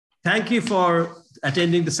Thank you for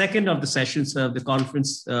attending the second of the sessions of the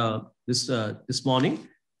conference this morning.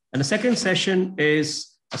 And the second session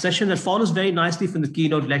is a session that follows very nicely from the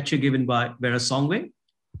keynote lecture given by Vera Songwe,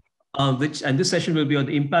 and this session will be on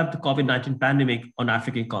the impact of the COVID-19 pandemic on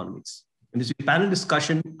African economies. In this panel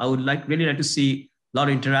discussion, I would really like to see a lot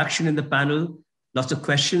of interaction in the panel, lots of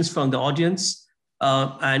questions from the audience.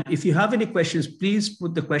 And if you have any questions, please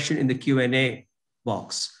put the question in the Q&A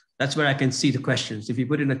box. That's where I can see the questions. If you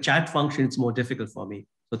put in a chat function, it's more difficult for me.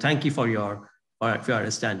 So thank you for your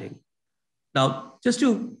understanding. Now, just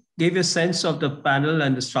to give you a sense of the panel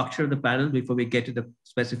and the structure of the panel before we get to the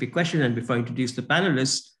specific question and before I introduce the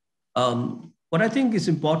panelists, what I think is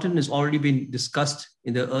important has already been discussed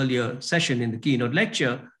in the earlier session in the keynote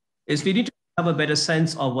lecture, is we need to have a better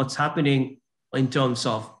sense of what's happening in terms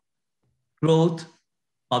of growth,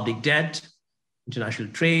 public debt, international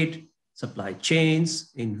trade, supply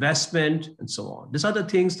chains, investment, and so on. These are the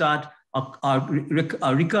things that are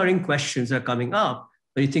recurring questions that are coming up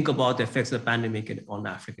when you think about the effects of the pandemic on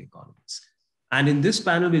African economies. And in this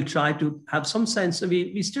panel, we'll try to have some sense.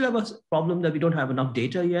 We still have a problem that we don't have enough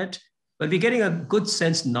data yet, but we're getting a good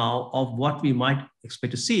sense now of what we might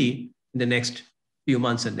expect to see in the next few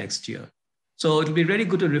months and next year. So it'll be really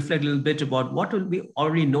good to reflect a little bit about what we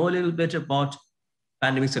already know a little bit about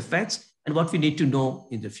pandemic's effects and what we need to know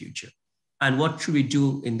in the future. And what should we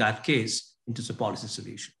do in that case in terms of policy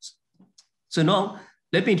solutions? So now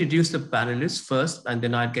let me introduce the panelists first, and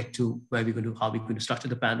then I'll get to how we're going to structure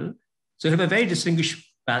the panel. So we have a very distinguished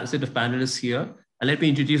set of panelists here, and let me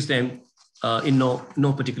introduce them in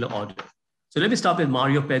no particular order. So let me start with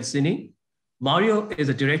Mario Pezzini. Mario is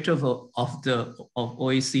a director of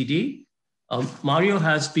OECD. Mario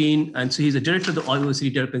has been, and so he's a director of the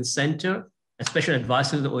OECD Development Center, a special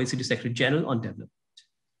advisor to the OECD Secretary General on Development.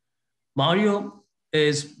 Mario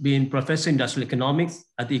has been professor of industrial economics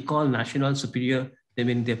at the École Nationale Supérieure des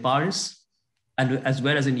Mines de Paris, and as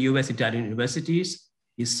well as in US Italian universities.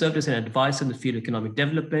 He served as an advisor in the field of economic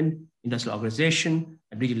development, industrial organization,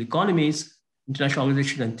 and regional economies, international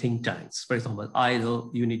organizations, and think tanks, for example,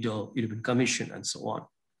 ILO, UNIDO, European Commission, and so on.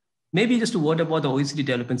 Maybe just a word about the OECD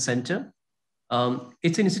Development Center.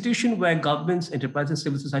 It's an institution where governments, enterprises,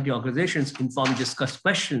 civil society organizations informally discuss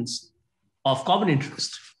questions of common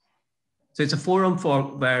interest. So it's a forum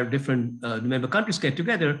where different member countries get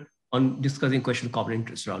together on discussing questions of common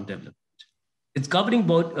interest around development. Its governing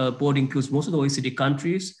board includes most of the OECD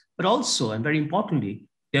countries, but also, and very importantly,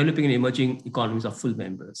 developing and emerging economies are full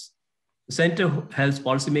members. The center helps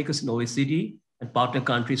policymakers in OECD and partner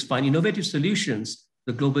countries find innovative solutions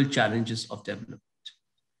to the global challenges of development.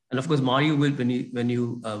 And of course, Mario will, when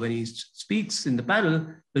he speaks in the panel,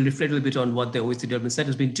 will reflect a little bit on what the OECD Development Center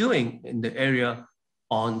has been doing in the area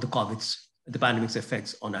on the pandemic's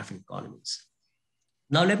effects on African economies.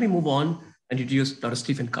 Now let me move on and introduce Dr.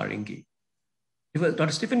 Stephen Karingi.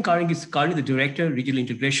 Dr. Stephen Karingi is currently the Director, Regional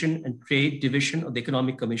Integration and Trade Division of the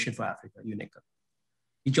Economic Commission for Africa, UNECA.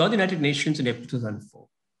 He joined the United Nations in April 2004.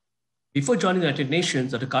 Before joining the United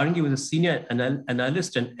Nations, Dr. Karingi was a senior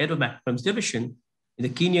analyst and head of macroeconomics division in the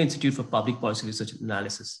Kenya Institute for Public Policy Research and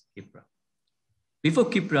Analysis, KIPRA. Before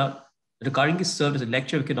KIPRA, Dr. Karingi served as a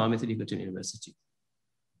lecturer of economics at Egerton University.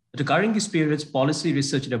 Dr. Karingi spearheads policy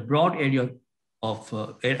research in a broad area of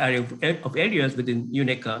areas within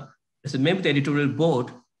UNECA as a member of the editorial board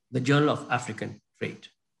of the Journal of African Trade.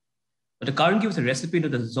 Dr. Karingi was a recipient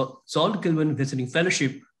of the Zsolt Gilman Visiting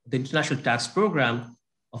Fellowship of the International Tax Program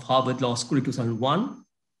of Harvard Law School in 2001,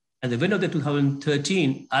 and the winner of the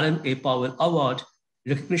 2013 Alan A. Powell Award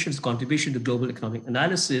in recognition of his contribution to global economic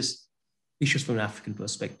analysis, issues from an African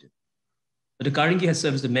perspective. Dr. Karingi has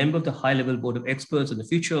served as a member of the high-level board of experts on the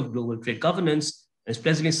future of global trade governance and is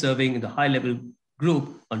presently serving in the high-level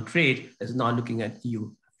group on trade that is now looking at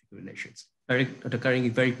EU-Africa relations. Dr.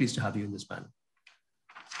 Karingi, very pleased to have you in this panel.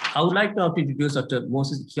 I would like now to introduce Dr.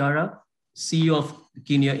 Moses Ikiara, CEO of the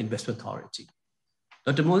Kenya Investment Authority.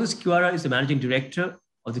 Dr. Moses Ikiara is the Managing Director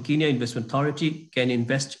of the Kenya Investment Authority, Kenya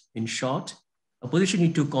Invest in short, a position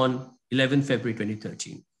he took on 11 February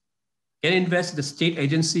 2013. Kenya Invest is the state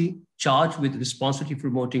agency charged with responsibility for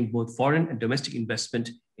promoting both foreign and domestic investment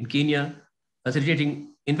in Kenya,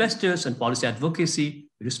 facilitating investors and policy advocacy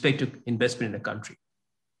with respect to investment in the country.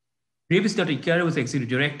 Previously, Dr. Ikiara was the Executive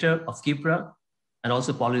Director of KIPRA and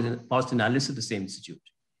also policy analyst at the same institute.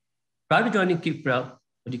 Prior to joining KIPRA,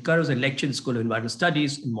 Dr. Ikiara was a lecturer in the School of Environmental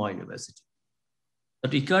Studies in Moi University.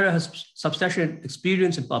 Dr. Ikiara has substantial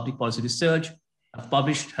experience in public policy research,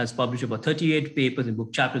 has published about 38 papers and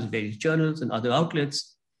book chapters in various journals and other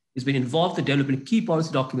outlets. He's been involved in developing key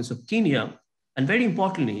policy documents of Kenya, and very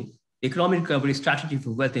importantly, the economic recovery strategy for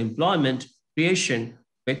wealth and employment creation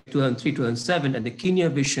 2003, 2007, and the Kenya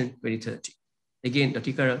Vision 2030. Again,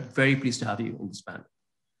 Dr. Ikiara, very pleased to have you in this panel.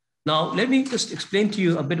 Now, let me just explain to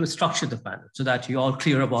you a bit of the structure of the panel so that you're all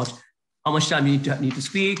clear about how much time you need to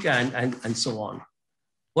speak and so on.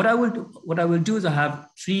 What I will do is I have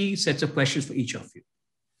 3 sets of questions for each of you.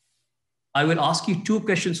 I will ask you 2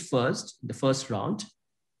 questions first, in the first round,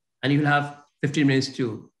 and you'll have 15 minutes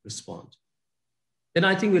to respond. Then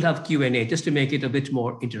I think we'll have Q&A just to make it a bit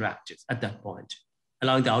more interactive at that point,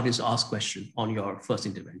 allowing the audience to ask questions on your first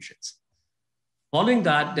interventions. Following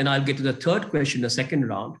that, then I'll get to the 3rd question, the second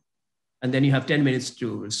round, and then you have 10 minutes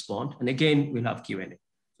to respond. And again, we'll have Q&A.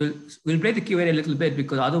 So we'll break the Q&A a little bit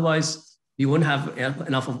because otherwise we won't have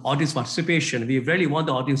enough of audience participation. We really want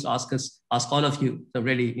the audience to ask all of you some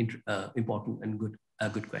really important and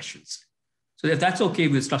good questions. So if that's okay,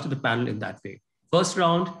 we'll structure the panel in that way. First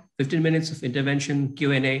round, 15 minutes of intervention,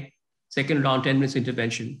 Q&A. Second round, 10 minutes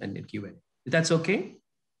intervention, and then Q&A. If that's okay?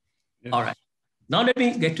 Yes. All right. Now let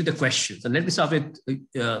me get to the questions. And let me start with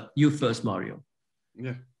you first, Mario.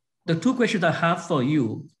 Yeah. The 2 questions I have for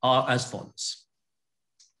you are as follows.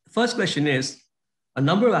 The first question is, a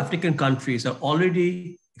number of African countries are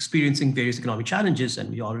already experiencing various economic challenges,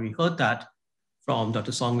 and we already heard that from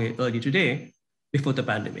Dr. Songwe earlier today, before the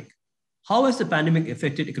pandemic. How has the pandemic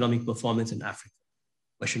affected economic performance in Africa?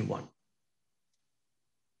 Question 1.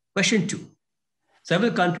 Question 2.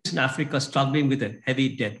 Several countries in Africa are struggling with a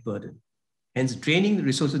heavy debt burden, hence draining the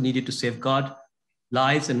resources needed to safeguard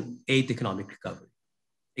lives and aid the economic recovery.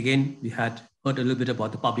 Again, we had heard a little bit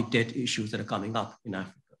about the public debt issues that are coming up in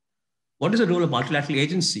Africa. What is the role of multilateral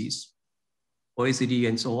agencies, OECD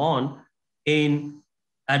and so on, in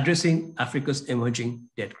addressing Africa's emerging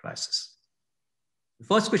debt crisis? The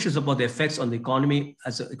first question is about the effects on the economy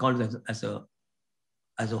as a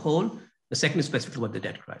whole. The second is specifically about the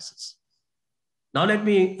debt crisis. Now let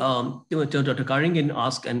me turn to Dr. Karingi and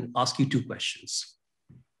ask you 2 questions.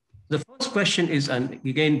 The first question is, and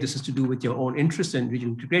again, this is to do with your own interest in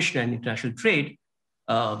regional integration and international trade,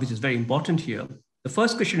 which is very important here. The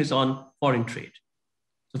first question is on foreign trade.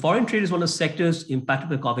 So foreign trade is one of the sectors impacted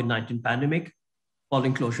by the COVID-19 pandemic,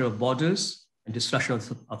 following closure of borders and disruption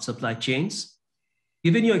of supply chains.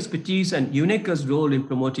 Given your expertise and UNECA's role in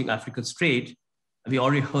promoting Africa's trade, we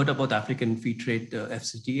already heard about the African Free Trade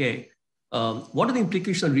FCTA. What are the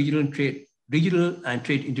implications on regional and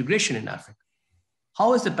trade integration in Africa?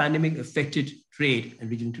 How has the pandemic affected trade and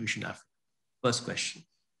regional integration in Africa? First question.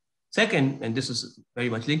 Second, and this is very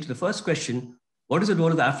much linked to the first question, what is the role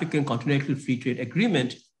of the African Continental Free Trade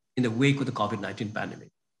Agreement in the wake of the COVID-19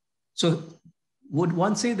 pandemic? So would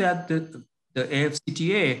one say that the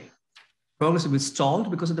AFCTA progress will be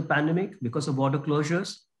stalled because of the pandemic, because of border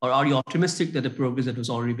closures? Or are you optimistic that the progress that was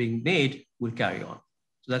already being made will carry on?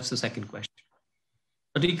 So that's the second question.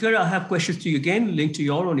 Dr. Ikiara, I have questions to you again, linked to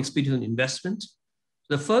your own experience in investment.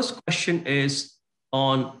 So the first question is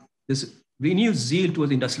on this renewed zeal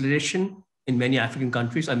towards industrialization in many African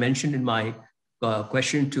countries. I mentioned in my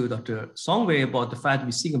question to Dr. Songwe about the fact that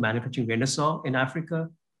we're seeing a manufacturing renaissance in Africa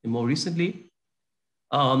and more recently.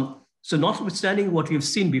 So notwithstanding what we've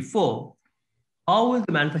seen before, how will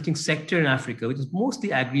the manufacturing sector in Africa, which is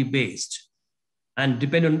mostly agri-based and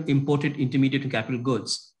depend on imported intermediate and capital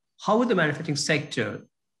goods, how will the manufacturing sector,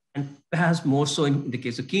 and perhaps more so in the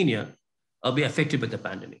case of Kenya, be affected by the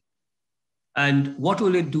pandemic? And what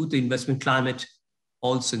will it do to the investment climate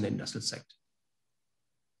also in the industrial sector?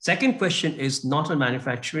 Second question is not on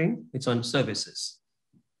manufacturing, it's on services.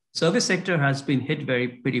 Service sector has been hit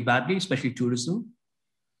pretty badly, especially tourism.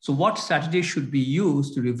 So what strategies should be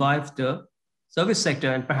used to revive the service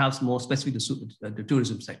sector and perhaps more specifically the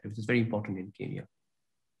tourism sector, which is very important in Kenya?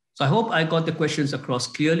 So I hope I got the questions across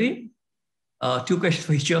clearly. 2 questions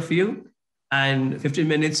for each of you and 15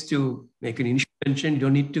 minutes to make an initial mention. You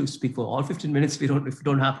don't need to speak for all 15 minutes if you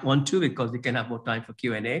don't want to, because we can have more time for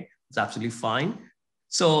Q&A. It's absolutely fine.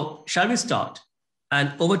 So shall we start?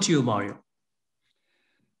 And over to you, Mario.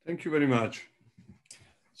 Thank you very much.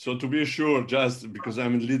 So to be sure, just because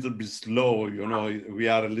I'm a little bit slow, you know, we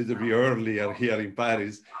are a little bit earlier here in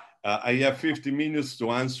Paris. I have 50 minutes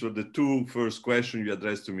to answer the 2 first questions you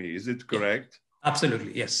addressed to me. Is it correct?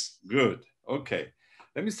 Absolutely, yes. Good. Okay.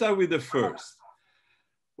 Let me start with the first.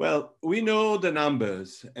 Well, we know the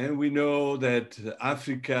numbers, and we know that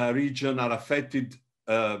Africa region are affected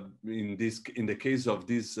in the case of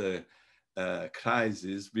this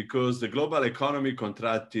crisis, because the global economy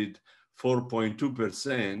contracted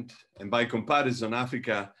 4.2%, and by comparison,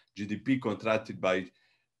 Africa GDP contracted by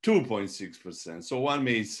 2.6%. So one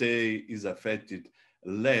may say is affected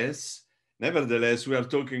less. Nevertheless, we are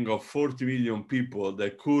talking of 40 million people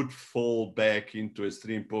that could fall back into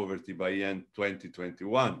extreme poverty by end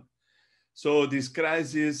 2021. So this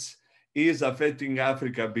crisis is affecting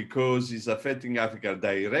Africa because it's affecting Africa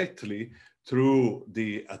directly through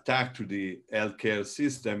the attack to the healthcare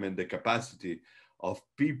system and the capacity of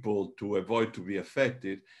people to avoid to be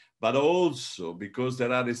affected, but also because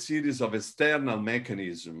there are a series of external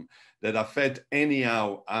mechanisms that affect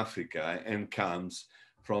anyhow Africa and comes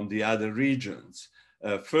from the other regions.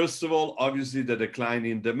 First of all, obviously the decline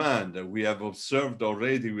in demand. We have observed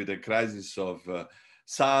already with the crisis of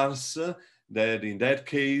SARS that in that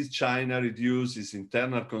case, China reduced its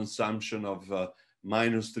internal consumption of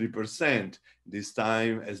 -3%. This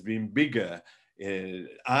time has been bigger.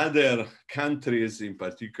 Other countries, in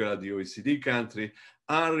particular the OECD country,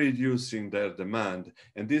 are reducing their demand.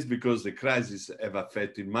 And this because the crisis have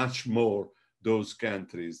affected much more those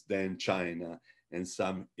countries than China and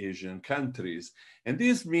some Asian countries. And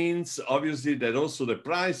this means obviously that also the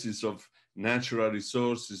prices of natural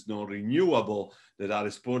resources, non-renewable, that are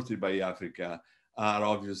exported by Africa are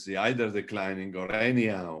obviously either declining or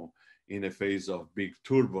anyhow in a phase of big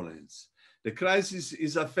turbulence. The crisis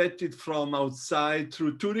is affected from outside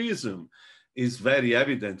through tourism. It's very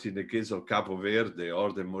evident in the case of Cape Verde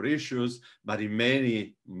or the Mauritius, but in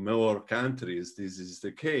many more countries, this is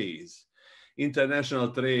the case.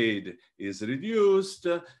 International trade is reduced.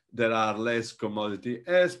 There are less commodity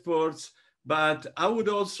exports, but I would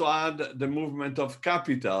also add the movement of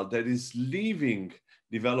capital that is leaving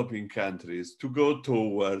developing countries to go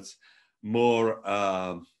towards more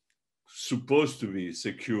supposed to be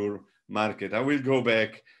secure market. I will go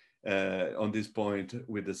back on this point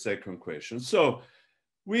with the second question. So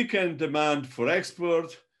we can demand for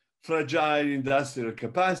export, fragile industrial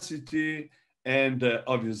capacity, and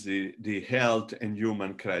obviously the health and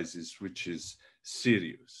human crisis, which is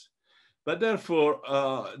serious. But therefore,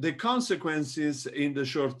 the consequences in the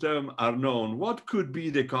short term are known. What could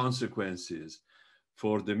be the consequences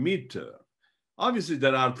for the midterm? Obviously,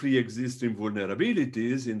 there are pre-existing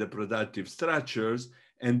vulnerabilities in the productive structures,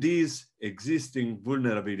 and these existing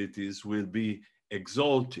vulnerabilities will be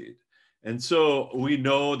exalted. And so we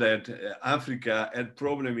know that Africa had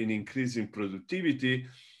problem in increasing productivity.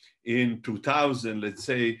 In 2000, let's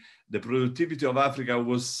say, the productivity of Africa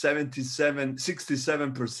was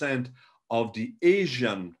 67% of the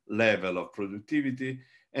Asian level of productivity,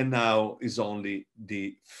 and now is only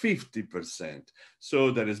the 50%.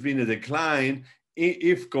 So there has been a decline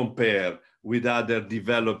if compared with other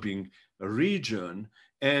developing regions,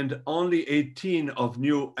 and only 18 of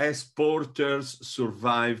new exporters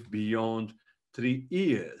survive beyond 3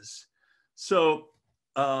 years. So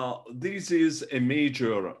this is a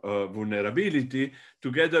major vulnerability,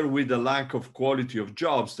 together with the lack of quality of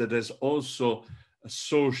jobs that has also a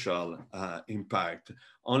social impact.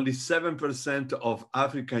 Only 7% of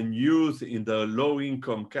African youth in the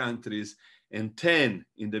low-income countries and 10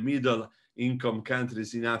 in the middle-income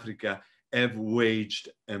countries in Africa have waged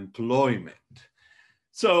employment.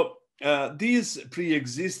 So these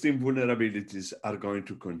pre-existing vulnerabilities are going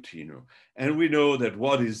to continue. And we know that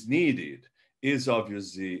what is needed is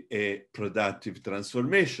obviously a productive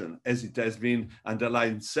transformation, as it has been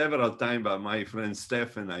underlined several times by my friend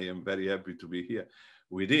Stefan. I am very happy to be here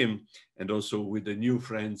with him, and also with the new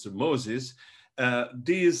friends Moses.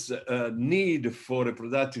 This need for a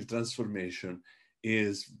productive transformation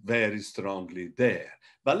is very strongly there.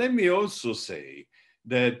 But let me also say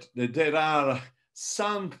that there are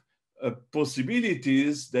some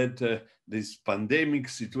possibilities that this pandemic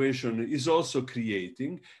situation is also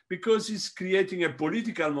creating, because it's creating a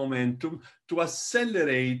political momentum to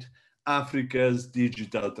accelerate Africa's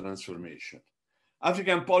digital transformation.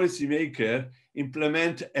 African policymakers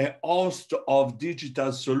implement a host of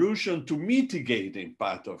digital solutions to mitigate the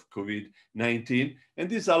impact of COVID-19, and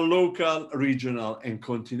these are local, regional, and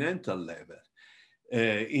continental level.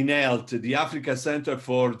 In health, the Africa Center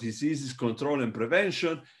for Diseases Control and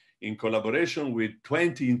Prevention, in collaboration with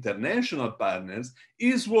 20 international partners,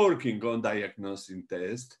 is working on diagnostic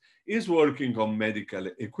tests, is working on medical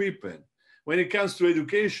equipment. When it comes to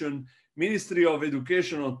education, Ministry of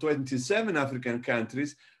Education of 27 African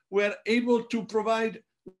countries were able to provide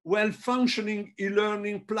well-functioning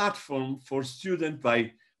e-learning platform for students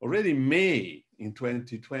by already May in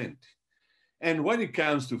 2020. And when it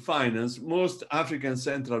comes to finance, most African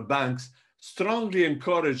central banks strongly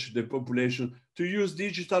encourage the population to use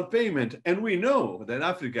digital payment. And we know that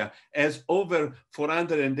Africa has over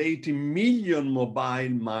 480 million mobile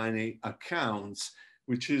money accounts,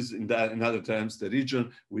 which is, in other terms, the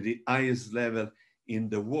region with the highest level in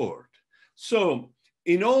the world. So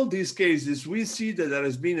in all these cases, we see that there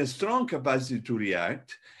has been a strong capacity to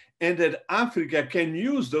react, and that Africa can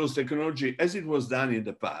use those technology as it was done in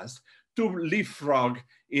the past to leapfrog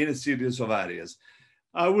in a series of areas.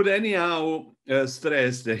 I would anyhow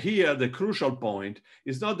stress that here the crucial point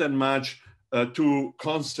is not that much to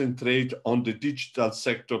concentrate on the digital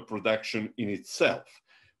sector production in itself.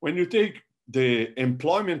 When you take the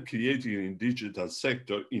employment created in digital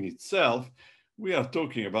sector in itself, we are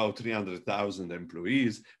talking about 300,000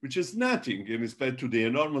 employees, which is nothing in respect to the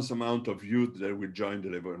enormous amount of youth that will join the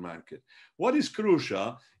labor market. What is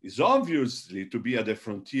crucial is obviously to be at the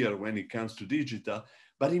frontier when it comes to digital,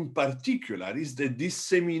 but in particular is the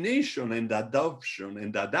dissemination and adoption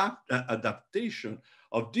and adaptation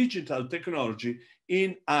of digital technology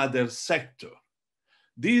in other sectors.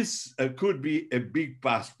 This could be a big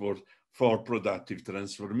passport for productive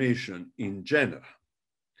transformation in general.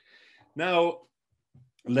 Now,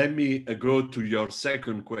 let me go to your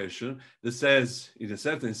second question that says, in a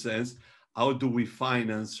certain sense, how do we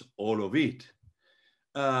finance all of it?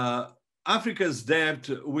 Africa's debt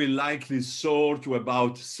will likely soar to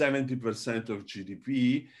about 70% of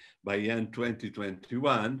GDP by end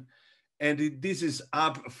 2021. And this is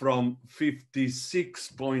up from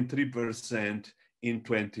 56.3% in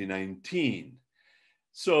 2019.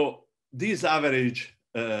 So this average,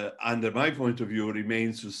 under my point of view,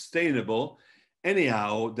 remains sustainable.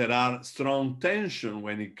 Anyhow, there are strong tension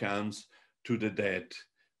when it comes to the debt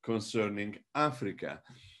concerning Africa.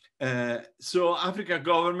 So Africa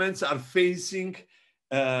governments are facing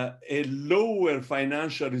a lower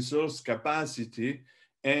financial resource capacity,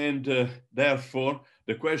 and therefore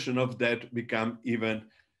the question of debt becomes even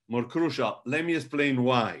more crucial. Let me explain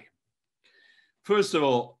why. First of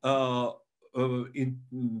all,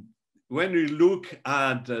 when we look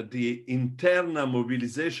at the internal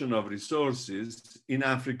mobilization of resources in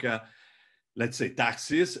Africa, let's say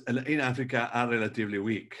taxes in Africa are relatively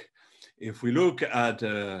weak. If we look at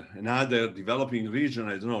another developing region,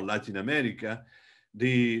 I don't know, Latin America,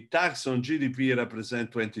 the tax on GDP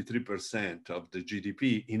represents 23% of the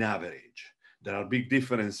GDP in average. There are big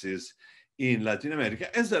differences in Latin America,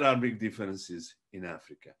 as there are big differences in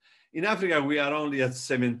Africa. In Africa, we are only at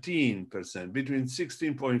 17%, between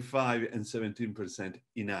 16.5 and 17%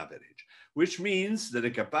 in average, which means that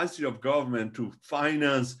the capacity of government to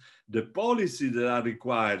finance the policies that are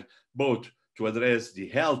required both to address the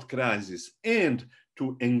health crisis and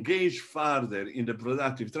to engage further in the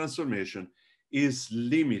productive transformation is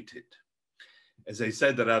limited. As I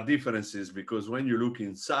said, there are differences because when you look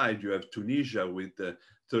inside, you have Tunisia with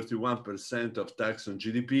 31% of tax on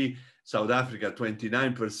GDP, South Africa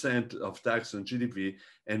 29% of tax on GDP,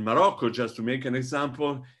 and Morocco, just to make an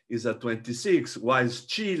example, is at 26, whilst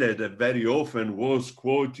Chile, that very often was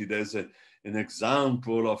quoted as an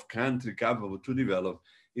example of country capable to develop,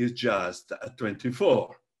 is just at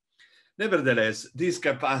 24. Nevertheless, this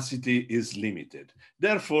capacity is limited.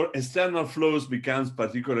 Therefore, external flows becomes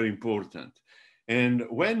particularly important. And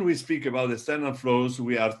when we speak about external flows,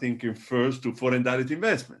 we are thinking first to foreign direct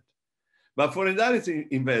investment. But foreign direct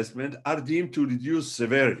investment are deemed to reduce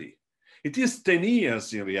severely. It is 10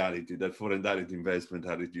 years in reality that foreign direct investment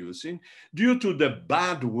are reducing due to the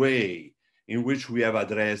bad way in which we have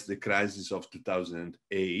addressed the crisis of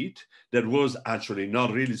 2008 that was actually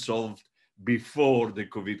not really solved before the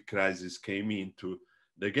COVID crisis came into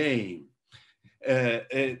the game.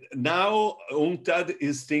 Now, UNCTAD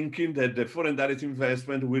is thinking that the foreign direct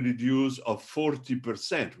investment will reduce of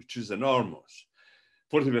 40%, which is enormous.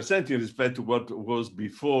 40% in respect to what was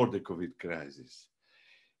before the COVID crisis.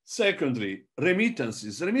 Secondly,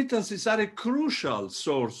 remittances. Remittances are a crucial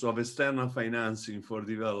source of external financing for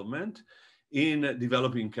development in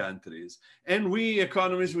developing countries. And we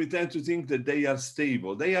economists, we tend to think that they are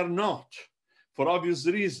stable. They are not, for obvious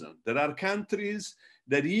reasons. There are countries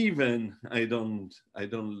that even, I don't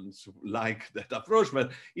like that approach,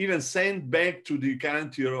 but even send back to the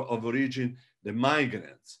country of origin the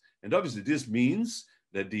migrants. And obviously this means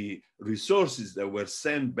that the resources that were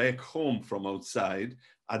sent back home from outside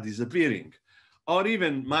are disappearing. Or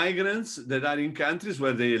even migrants that are in countries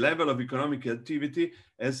where the level of economic activity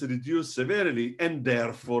has reduced severely and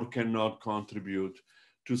therefore cannot contribute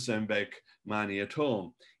to send back money at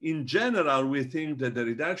home. In general, we think that the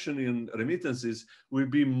reduction in remittances will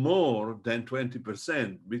be more than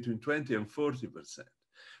 20%, between 20 and 40%.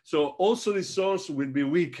 So also the source will be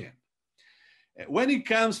weakened. When it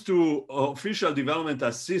comes to official development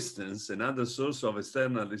assistance, another source of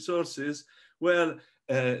external resources, well,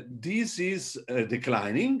 this is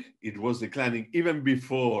declining. It was declining even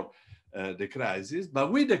before the crisis,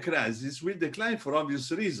 but with the crisis, will decline for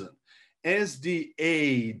obvious reasons. As the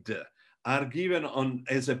aid are given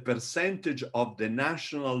as a percentage of the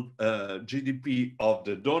national GDP of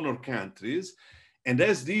the donor countries. And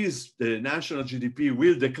as the national GDP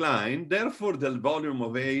will decline, therefore the volume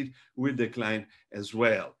of aid will decline as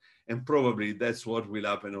well. And probably that's what will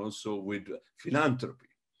happen also with philanthropy.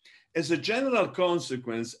 As a general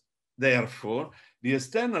consequence, therefore, the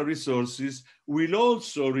external resources will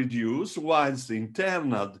also reduce whilst the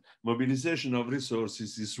internal mobilization of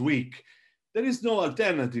resources is weak. There is no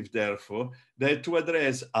alternative, therefore, that to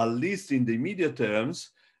address, at least in the immediate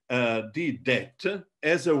terms, the debt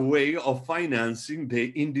as a way of financing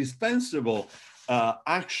the indispensable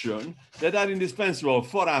action that are indispensable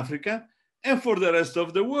for Africa and for the rest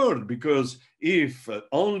of the world. Because if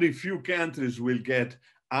only few countries will get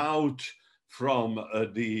out from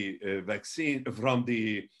the vaccine, from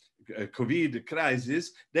the COVID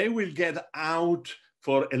crisis, they will get out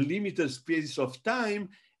for a limited space of time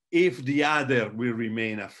if the other will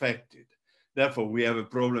remain affected. Therefore, we have a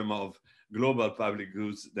problem of global public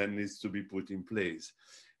goods that needs to be put in place.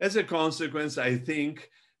 As a consequence, I think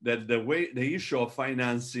that the issue of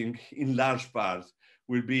financing in large part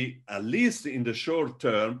will be, at least in the short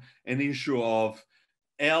term, an issue of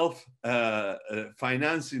health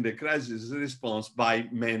financing the crisis response by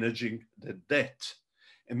managing the debt.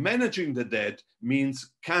 And managing the debt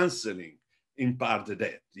means canceling in part the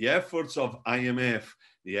debt. The efforts of IMF,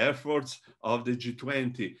 the efforts of the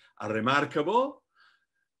G20 are remarkable.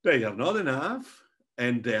 They are not enough,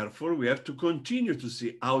 and therefore we have to continue to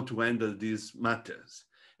see how to handle these matters.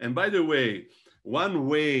 And by the way, one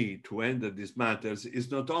way to handle these matters is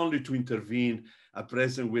not only to intervene at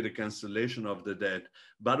present with the cancellation of the debt,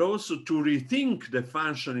 but also to rethink the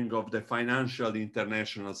functioning of the financial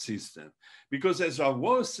international system. Because as I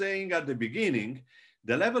was saying at the beginning,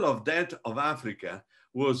 the level of debt of Africa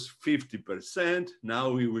was 50%. Now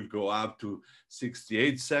we will go up to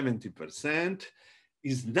 68, 70%.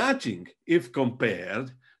 Is nothing if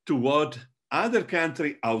compared to what other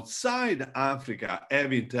countries outside Africa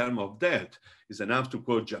have in terms of debt. It's enough to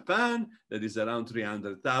quote Japan, that is around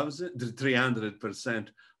 300%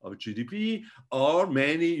 of GDP, or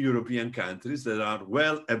many European countries that are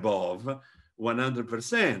well above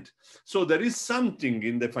 100%. So there is something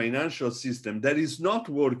in the financial system that is not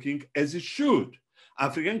working as it should.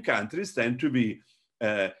 African countries tend to be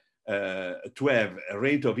to have a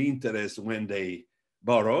rate of interest when they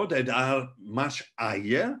borrow that are much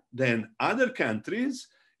higher than other countries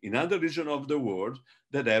in other regions of the world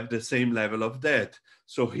that have the same level of debt.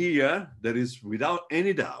 So here there is, without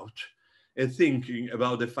any doubt, a thinking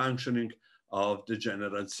about the functioning of the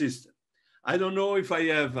general system. I don't know if I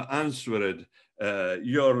have answered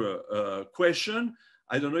your question.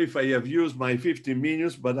 I don't know if I have used my 15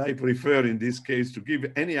 minutes, but I prefer in this case to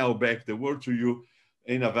give anyhow back the word to you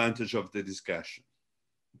in advantage of the discussion.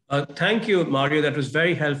 Thank you, Mario. That was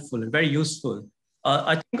very helpful and very useful.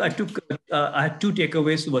 I think I had two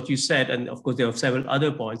takeaways to what you said, and of course there were several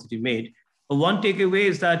other points that you made. But one takeaway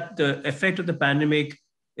is that the effect of the pandemic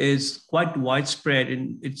is quite widespread,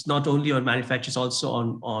 and it's not only on manufacturers, also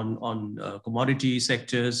on commodity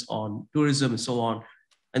sectors, on tourism, and so on.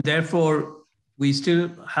 And therefore, we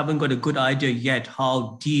still haven't got a good idea yet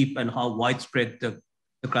how deep and how widespread the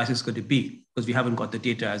crisis is going to be, because we haven't got the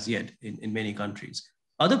data as yet in many countries.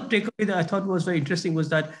 Other takeaway that I thought was very interesting was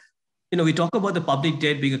that, we talk about the public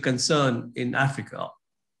debt being a concern in Africa,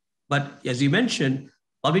 but as you mentioned,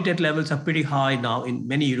 public debt levels are pretty high now in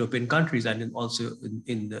many European countries and also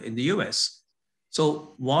in the US.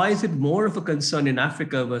 So why is it more of a concern in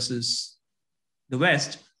Africa versus the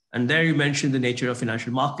West? And there you mentioned the nature of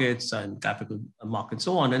financial markets and capital markets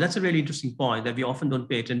and so on. And that's a really interesting point, that we often don't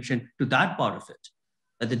pay attention to that part of it,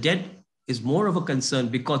 that the debt is more of a concern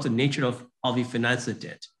because of the nature of how we finance the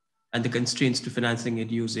debt and the constraints to financing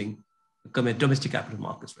it using domestic capital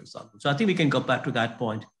markets, for example. So I think we can go back to that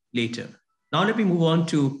point later. Now let me move on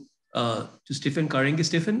to Stephen Karingi.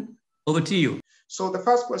 Stephen, over to you. So the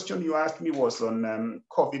first question you asked me was on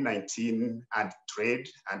COVID-19 and trade,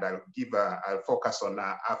 and I'll focus on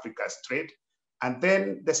Africa's trade. And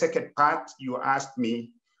then the second part, you asked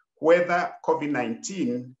me whether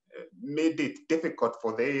COVID-19 made it difficult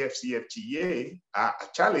for the AFCFTA, a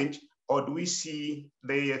challenge, or do we see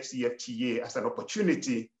the AFCFTA as an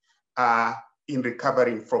opportunity in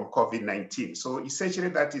recovering from COVID-19? So essentially,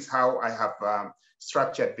 that is how I have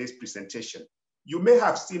structured this presentation. You may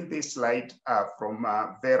have seen this slide from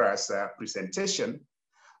Vera's presentation.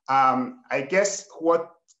 I guess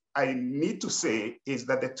what I need to say is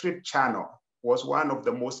that the trade channel was one of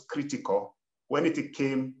the most critical when it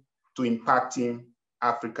came to impacting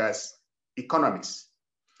Africa's economies.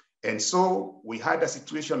 And so we had a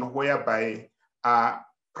situation whereby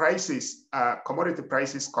prices, commodity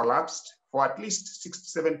prices collapsed for at least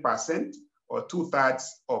 67% or 2/3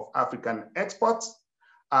 of African exports.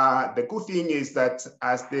 The good thing is that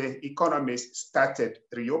as the economies started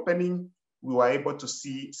reopening, we were able to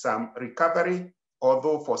see some recovery,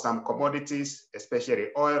 although for some commodities, especially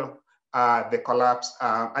oil, the collapse,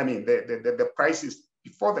 the prices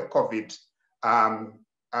before the COVID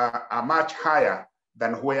are much higher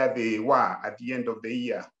than where they were at the end of the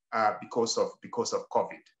year because of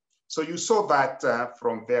COVID. So you saw that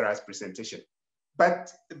from Vera's presentation.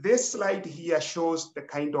 But this slide here shows the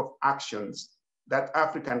kind of actions that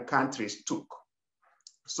African countries took.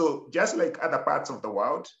 So just like other parts of the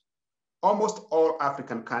world, almost all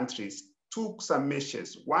African countries took some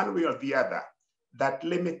measures, one way or the other, that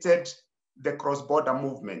limited the cross-border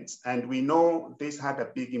movements. And we know this had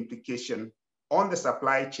a big implication on the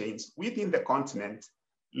supply chains within the continent,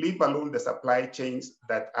 leave alone the supply chains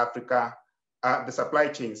that Africa,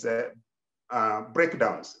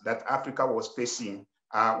 breakdowns that Africa was facing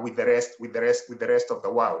with the rest of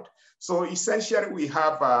the world. So essentially, we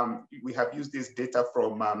have used this data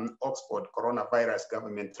from Oxford Coronavirus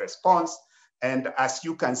Government Response, and as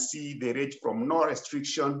you can see, they range from no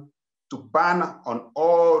restriction to ban on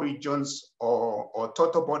all regions or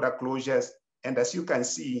total border closures. And as you can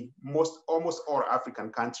see, almost all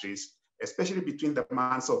African countries, especially between the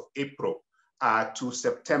months of April to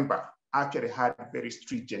September, actually had very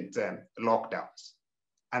stringent lockdowns.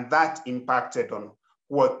 And that impacted on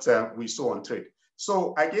what we saw on trade.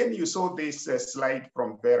 So again, you saw this slide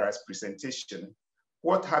from Vera's presentation,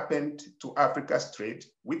 what happened to Africa's trade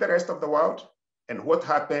with the rest of the world and what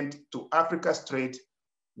happened to Africa's trade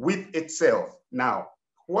with itself. Now,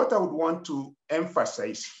 what I would want to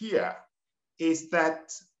emphasize here is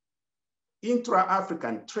that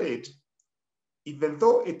intra-African trade, even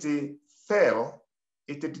though it fell,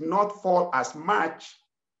 it did not fall as much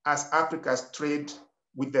as Africa's trade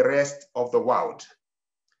with the rest of the world,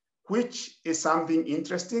 which is something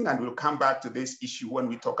interesting, and we'll come back to this issue when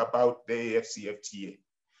we talk about the AFCFTA.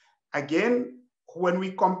 Again, when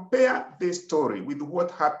we compare this story with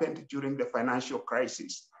what happened during the financial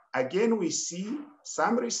crisis, again, we see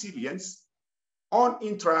some resilience on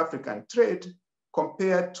intra-African trade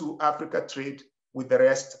compared to Africa trade with the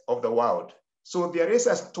rest of the world. So there is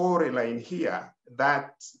a storyline here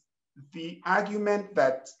that the argument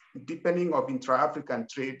that deepening of intra-African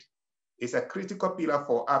trade is a critical pillar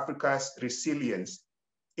for Africa's resilience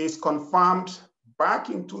is confirmed back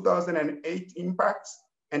in 2008 impacts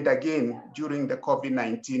and again during the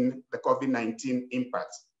COVID-19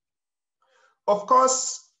 impacts. Of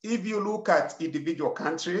course, if you look at individual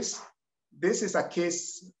countries, this is a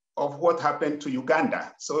case of what happened to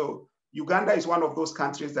Uganda. So Uganda is one of those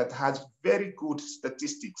countries that has very good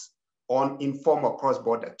statistics on informal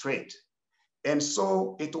cross-border trade. And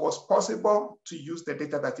so it was possible to use the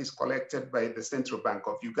data that is collected by the Central Bank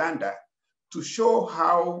of Uganda to show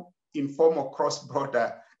how informal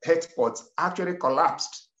cross-border exports actually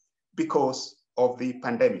collapsed because of the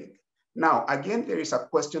pandemic. Now, again, there is a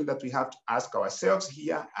question that we have to ask ourselves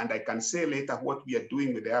here, and I can say later what we are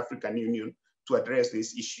doing with the African Union to address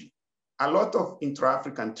this issue. A lot of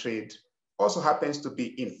intra-African trade also happens to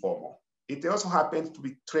be informal. It also happens to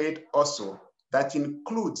be trade also that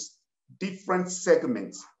includes different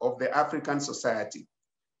segments of the African society.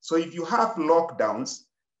 So if you have lockdowns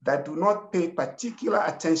that do not pay particular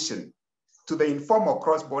attention to the informal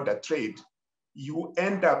cross-border trade, you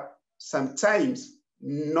end up sometimes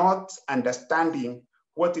not understanding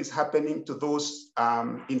what is happening to those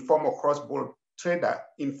informal cross-border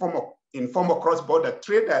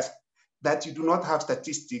traders that you do not have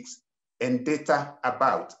statistics and data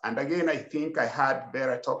about. And again, I think I had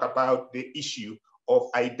Vera talk about the issue of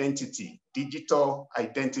identity, digital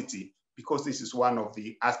identity, because this is one of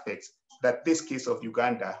the aspects that this case of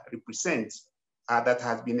Uganda represents that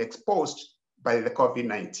has been exposed by the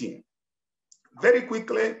COVID-19. Very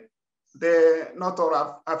quickly, not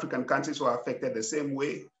all African countries were affected the same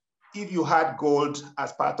way. If you had gold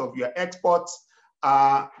as part of your exports,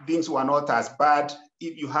 things were not as bad.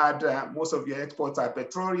 If you had most of your exports are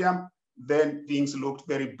petroleum, then things looked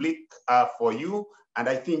very bleak for you. And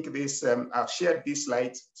I think this, I've shared these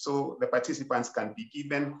slides so the participants can be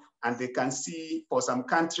given and they can see for some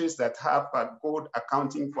countries that have gold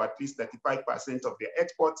accounting for at least 35% of their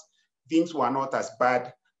exports, things were not as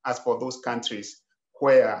bad as for those countries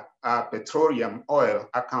where petroleum oil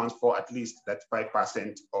accounts for at least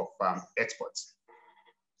 35% of exports.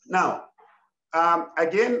 Now,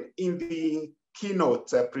 again, in the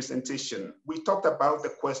keynote presentation, we talked about the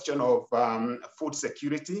question of food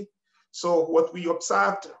security. So what we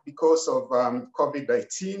observed because of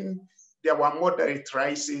COVID-19, there were moderate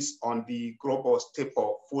rises on the global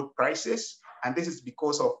staple food prices. And this is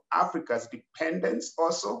because of Africa's dependence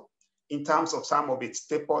also in terms of some of its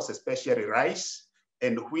staples, especially rice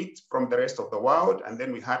and wheat from the rest of the world. And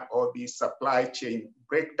then we had all these supply chain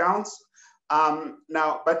breakdowns.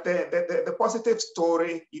 But the positive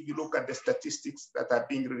story, if you look at the statistics that are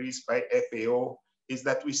being released by FAO, is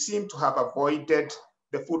that we seem to have avoided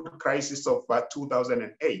the food crisis of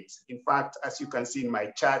 2008. In fact, as you can see in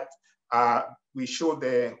my chart, we show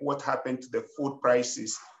what happened to the food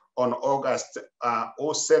prices on August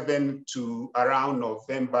 07 to around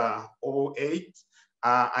November 08.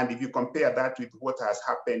 And if you compare that with what has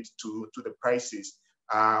happened to the prices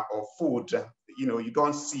of food, you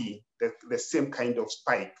don't see the same kind of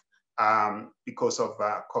spike because of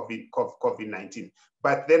COVID-19.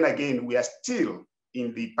 But then again, we are still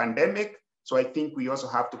in the pandemic. So I think we also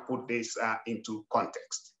have to put this into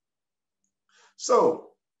context. So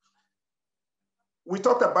we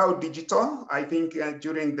talked about digital, I think,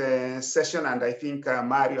 during the session, and I think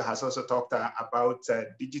Mario has also talked about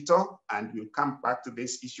digital, and we'll come back to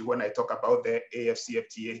this issue when I talk about the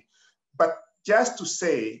AFCFTA. But just to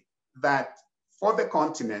say that for the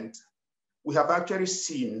continent, we have actually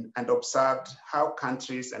seen and observed how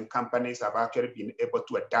countries and companies have actually been able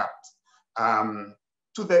to adapt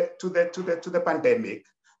to the pandemic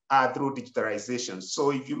through digitalization.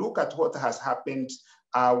 So if you look at what has happened,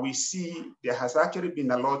 we see there has actually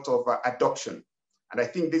been a lot of adoption. And I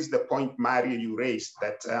think this is the point, Mario, you raised,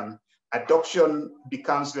 that adoption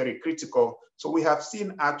becomes very critical. So we have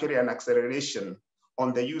seen actually an acceleration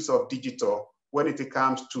on the use of digital when it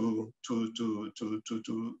comes to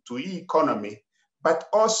e-economy. But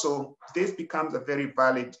also, this becomes a very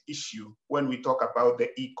valid issue when we talk about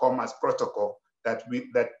the e-commerce protocol that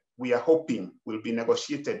we are hoping will be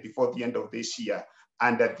negotiated before the end of this year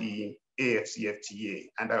under the AFCFTA.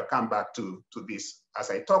 And I'll come back to this as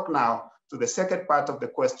I talk now to the second part of the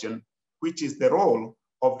question, which is the role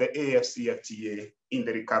of the AFCFTA in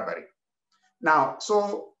the recovery. Now,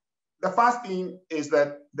 so the first thing is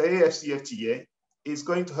that the AFCFTA is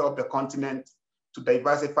going to help the continent to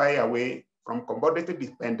diversify away from commodity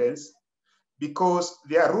dependence, because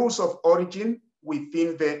there are rules of origin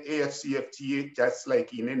within the AFCFTA, just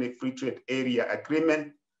like in any free trade area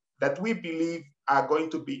agreement, that we believe are going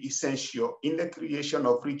to be essential in the creation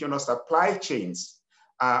of regional supply chains,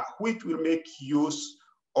 which will make use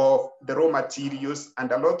of the raw materials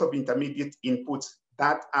and a lot of intermediate inputs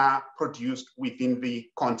that are produced within the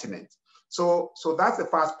continent. So that's the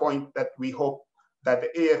first point that we hope that the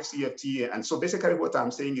AFCFTA, and so basically what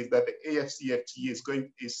I'm saying is that the AFCFTA is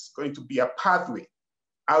going to be a pathway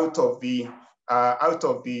out of the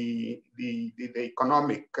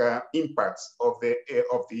economic impacts of the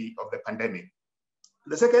pandemic.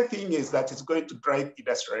 The second thing is that it's going to drive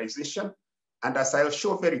industrialization, and as I'll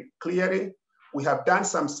show very clearly, we have done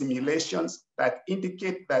some simulations that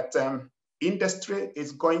indicate that industry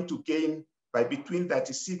is going to gain by between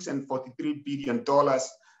 $36 and $43 billion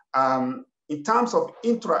in terms of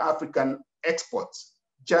intra-African exports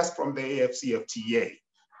just from the AFCFTA.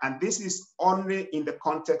 And this is only in the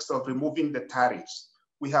context of removing the tariffs.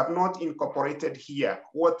 We have not incorporated here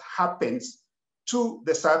what happens to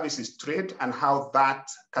the services trade and how that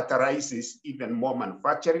catalyzes even more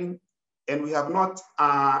manufacturing. And we have not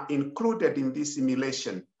included in this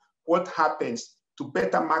simulation what happens to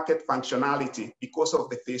better market functionality because of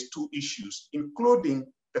the phase 2 issues, including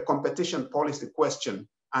the competition policy question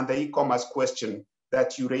and the e-commerce question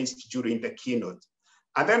that you raised during the keynote.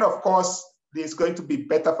 And then of course, there's going to be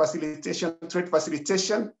better facilitation, trade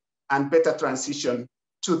facilitation, and better transition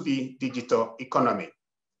to the digital economy.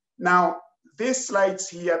 Now, these slides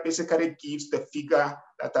here basically gives the figure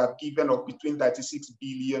that I've given of between 36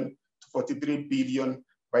 billion to 43 billion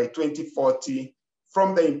by 2040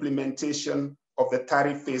 from the implementation of the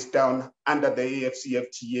tariff phase down under the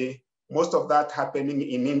AFCFTA, most of that happening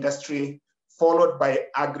in industry, followed by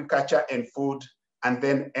agriculture and food, and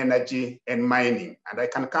then energy and mining. And I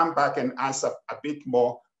can come back and answer a bit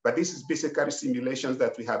more, but this is basically simulations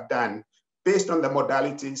that we have done based on the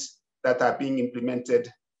modalities that are being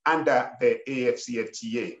implemented under the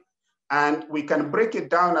AFCFTA. And we can break it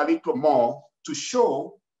down a little more to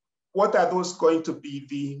show what are those going to be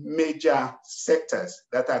the major sectors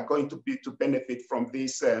that are going to benefit from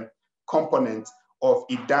this component of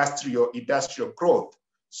industrial growth.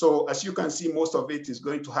 So as you can see, most of it is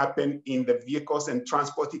going to happen in the vehicles and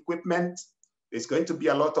transport equipment. There's going to be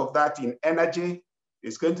a lot of that in energy.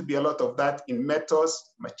 There's going to be a lot of that in metals,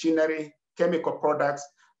 machinery, chemical products.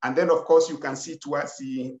 And then of course, you can see towards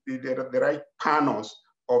the right panels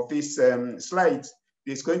of these slides,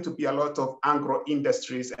 there's going to be a lot of agro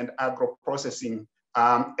industries and agro processing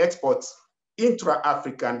exports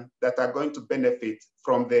intra-African that are going to benefit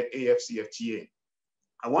from the AFCFTA.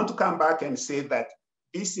 I want to come back and say that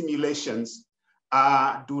these simulations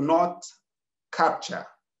do not capture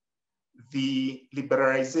the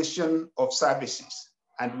liberalization of services.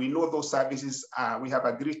 And we know those services, we have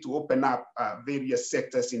agreed to open up various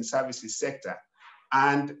sectors in services sector.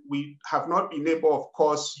 And we have not been able, of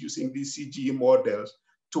course, using these CGE models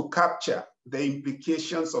to capture the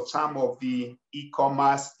implications of some of the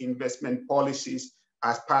e-commerce investment policies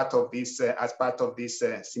as part of these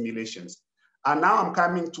simulations. And now I'm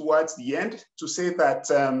coming towards the end to say that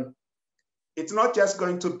it's not just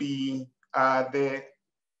going to be the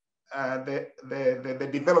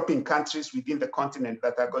developing countries within the continent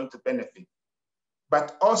that are going to benefit,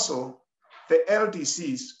 but also the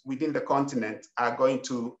LDCs within the continent are going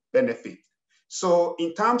to benefit. So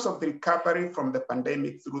in terms of the recovery from the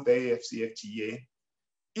pandemic through the AFCFTA,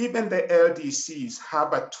 even the LDCs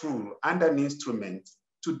have a tool and an instrument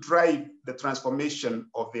to drive the transformation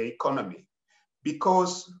of the economy,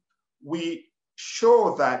 because we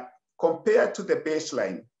show that compared to the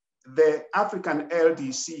baseline, the African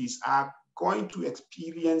LDCs are going to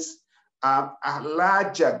experience a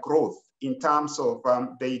larger growth in terms of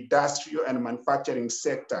the industrial and manufacturing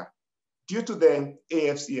sector due to the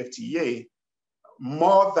AFCFTA,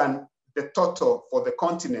 more than the total for the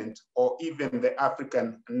continent or even the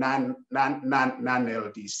African non-LDCs.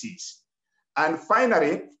 And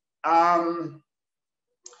finally,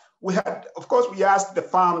 we asked the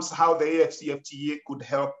farms how the AFCFTA could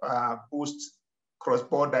help boost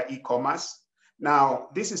cross-border e-commerce. Now,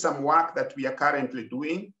 this is some work that we are currently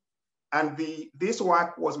doing. And this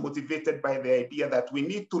work was motivated by the idea that we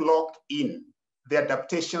need to lock in the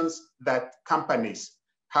adaptations that companies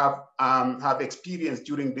have experienced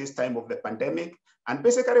during this time of the pandemic. And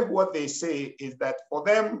basically what they say is that for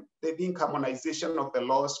them, they think harmonization of the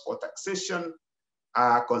laws for taxation,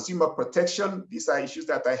 consumer protection, these are issues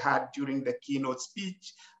that I had during the keynote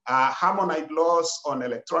speech, harmonized laws on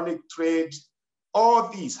electronic trade, all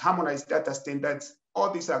these harmonized data standards,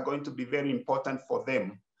 all these are going to be very important for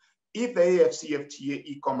them if the AFCFTA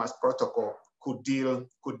e-commerce protocol could deal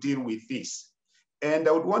with this. And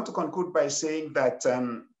I would want to conclude by saying that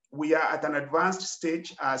we are at an advanced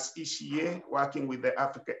stage as ECA, working with the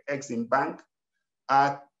Africa Exim Bank,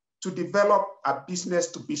 to develop a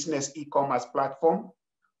business-to-business e-commerce platform,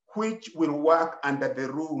 which will work under the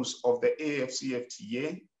rules of the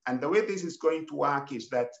AFCFTA. And the way this is going to work is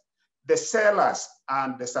that the sellers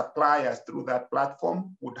and the suppliers through that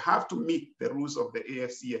platform would have to meet the rules of the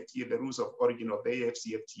AFCFTA, the rules of origin of the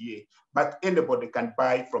AFCFTA, but anybody can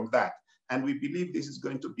buy from that. And we believe this is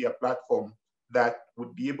going to be a platform that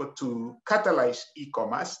would be able to catalyze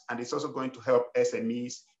e-commerce, and it's also going to help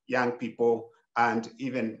SMEs, young people, and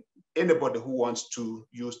even anybody who wants to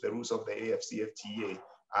use the rules of the AFCFTA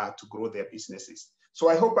to grow their businesses. So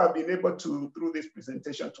I hope I've been able to, through this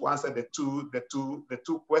presentation, to answer the two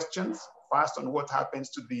questions. First, on what happens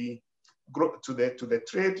to the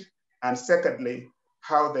trade, and secondly,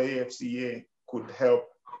 how the AFCA could help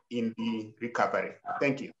in the recovery.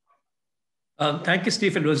 Thank you. Thank you,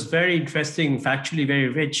 Stephen. It was very interesting, factually very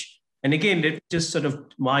rich. And again, just sort of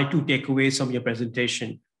my two takeaways from your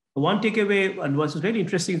presentation. One takeaway, and what's really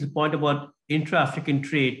interesting, is the point about intra-African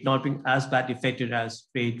trade not being as badly affected as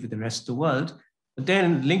trade with the rest of the world. But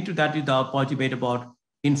then linked to that is the point you made about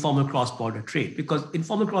informal cross-border trade, because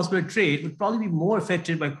informal cross-border trade would probably be more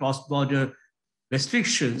affected by cross-border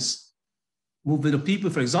restrictions, movement of people,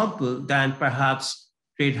 for example, than perhaps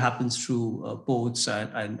trade happens through ports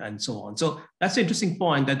and so on. So that's an interesting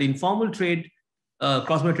point, that the informal trade,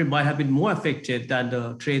 cross-border trade might have been more affected than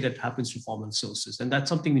the trade that happens through formal sources. And that's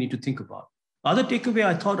something we need to think about. The other takeaway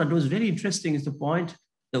I thought that was very interesting is the point,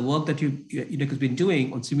 the work that UNECA has been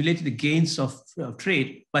doing on simulating the gains of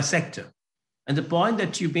trade by sector. And the point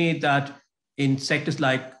that you made, that in sectors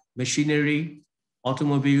like machinery,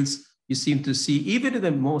 automobiles, you seem to see, even in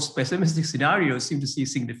the most pessimistic scenarios, seem to see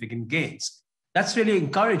significant gains. That's really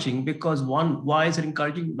encouraging, because why is it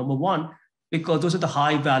encouraging? Number one, because those are the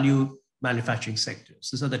high value manufacturing sectors.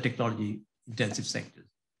 Those are the technology intensive sectors.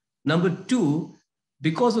 Number two,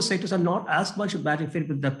 because those sectors are not as much badly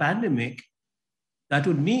affected with the pandemic, that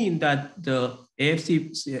would mean that the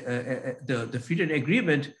AFC, the free trade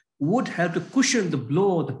agreement would help to cushion the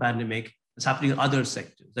blow of the pandemic that's happening in other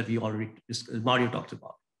sectors that we already, Mario talked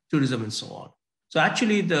about, tourism and so on. So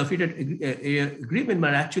actually the free trade agreement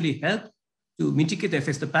might actually help to mitigate the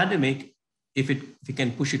effects of the pandemic if it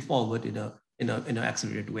can push it forward in an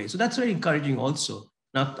accelerated way. So that's very encouraging also.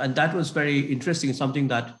 Now, and that was very interesting, something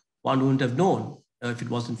that one wouldn't have known if it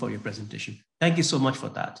wasn't for your presentation. Thank you so much for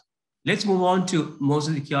that. Let's move on to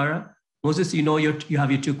Moses Ikiara. Moses, you know you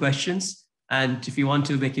have your 2 questions, and if you want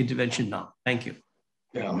to make intervention now. Thank you.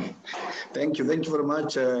 Yeah, thank you very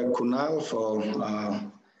much, Kunal,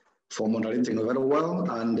 for moderating very well.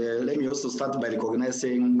 And let me also start by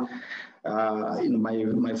recognizing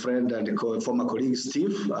my friend and former colleague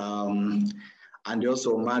Steve, and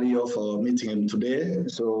also Mario for meeting him today.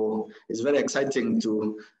 So it's very exciting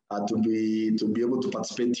to be able to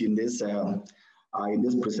participate in this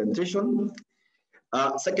presentation.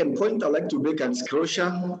 Second point I'd like to make a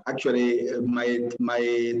disclosure. Actually, my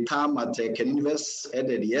term at Keninvest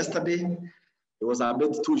ended yesterday. It was a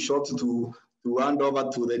bit too short to hand over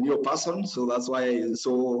to the new person, so that's why.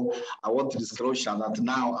 I want to disclosure that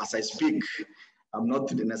now, as I speak, I'm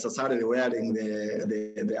not necessarily wearing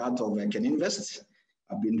the hat of Keninvest.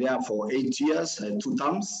 I've been there for 8 years, 2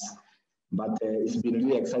 terms. But it's been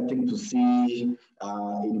really exciting to see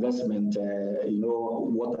investment,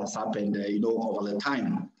 what has happened, over the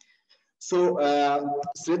time. So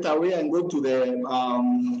straight away, I go to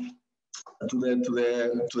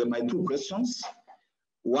my 2 questions.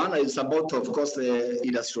 One is about, of course, the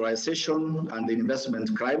industrialization and the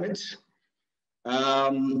investment climate. I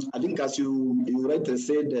think, as you rightly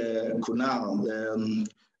said, Kunal,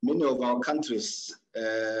 many of our countries,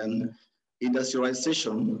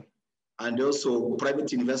 industrialization and also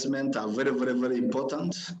private investment are very, very, very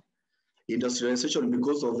important. Industrialization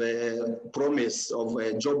because of the promise of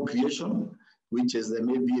job creation, which is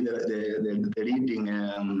maybe the leading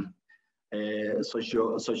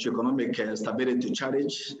socioeconomic stability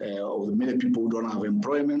challenge of many people who don't have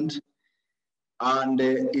employment. And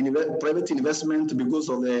private investment because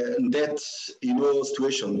of the debt,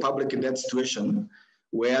 situation, public debt situation,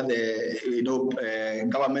 where the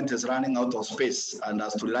government is running out of space and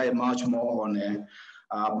has to rely much more on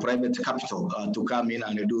private capital to come in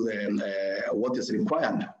and do what is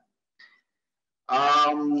required.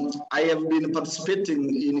 I have been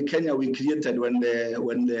participating in Kenya. We created when the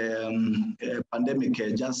pandemic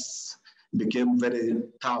just became very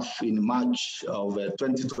tough in March of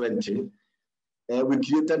 2020. We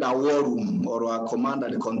created a war room or a command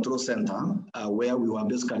and control center where we were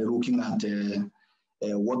basically looking at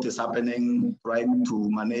what is happening, trying to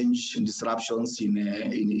manage disruptions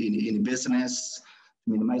in business,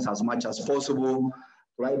 minimize as much as possible,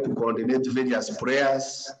 try to coordinate various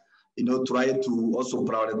prayers, try to also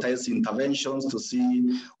prioritize interventions to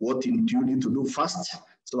see what you need to do first,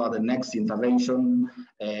 so that the next intervention,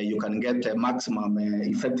 you can get a maximum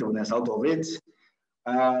effectiveness out of it.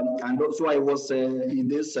 And also I was in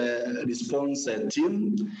this response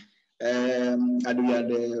team, and we had,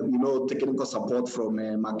 technical support from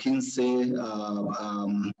McKinsey.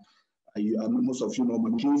 Most of you know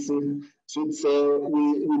McKinsey. So it's,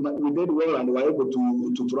 we did well, and we were able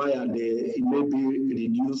to try and maybe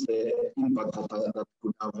reduce the impact that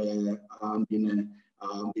could have been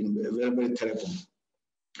very, very terrible.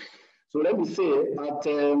 So let me say that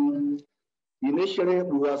initially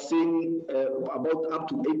we were seeing about up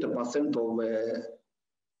to 80% of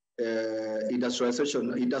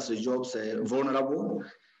industry jobs vulnerable.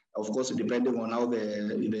 Of course, depending on how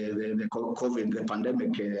the COVID, the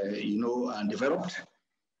pandemic, developed.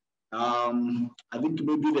 I think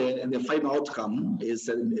maybe the final outcome is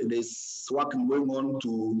there's work going on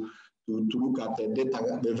to look at the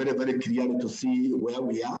data very, very clearly to see where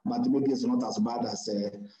we are, but maybe it's not as bad as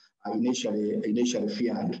initially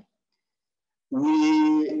feared.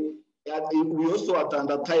 We also at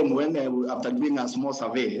that time, when after doing a small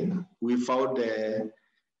survey, we found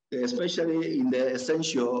especially in the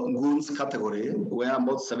essential goods category, where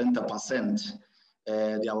about 70%,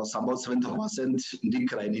 there was about 70%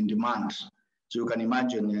 decline in demand. So you can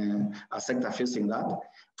imagine a sector facing that.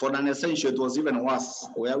 For non-essential, it was even worse,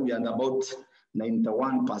 where we had about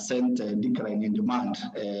 91% decline in demand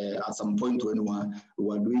at some point when we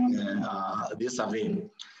were doing this survey.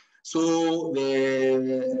 So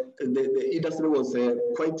the industry was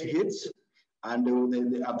quite hit, and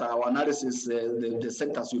at our analysis, the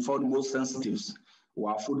sectors we found most sensitive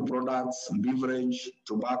were food products, beverage,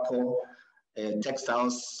 tobacco,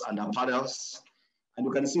 textiles, and apparels. And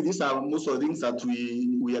you can see these are most of the things that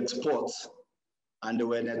we export. And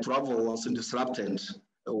when travel was disrupted,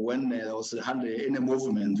 when there was hardly any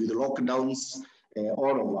movement with lockdowns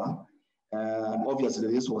all over, obviously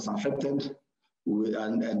this was affected.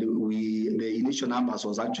 The initial numbers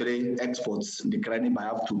was actually exports declining by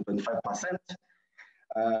up to 25%,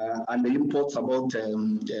 and the imports about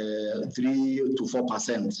 3 to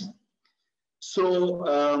 4%. So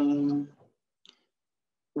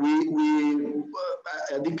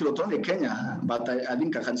I think not only Kenya, but I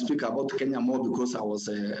think I can speak about Kenya more because I was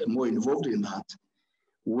more involved in that,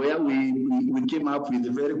 where we came up with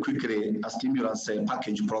very quickly a stimulus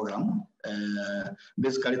package program,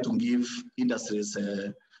 basically to give industries,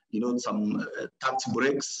 some tax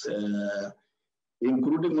breaks,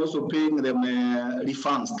 including also paying them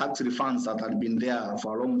refunds, tax refunds that had been there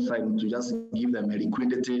for a long time to just give them a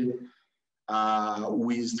liquidity.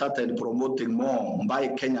 We started promoting more Buy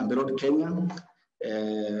Kenya, Build Kenya,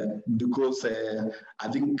 because I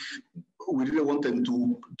think we really wanted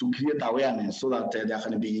to create awareness so that there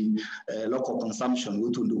can be local consumption,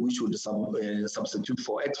 which would substitute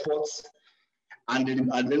for exports, and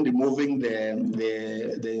then removing the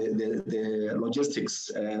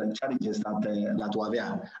logistics challenges that were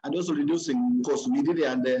there, and also reducing costs. We did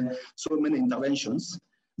so many interventions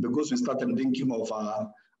because we started thinking of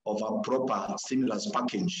a proper stimulus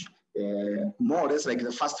package, more or less like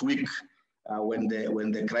the first week when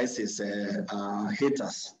the crisis hit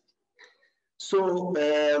us. So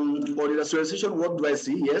on industrialization, what do I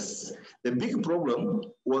see? Yes, the big problem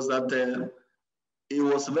was that it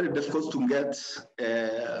was very difficult to get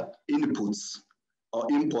inputs or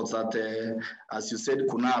imports that, as you said,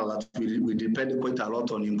 Kunal, that we depend quite a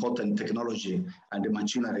lot on important technology and the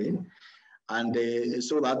machinery. And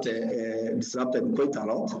so that disrupted quite a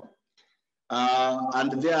lot.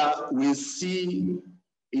 And there we see,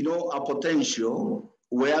 a potential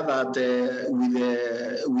where that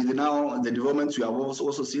with now the developments we have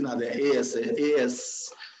also seen at the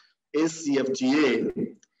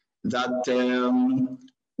ACFTA, that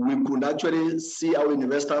we could actually see how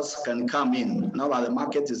investors can come in, now that the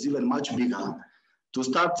market is even much bigger, to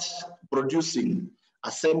start producing,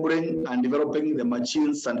 assembling and developing the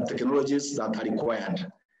machines and technologies that are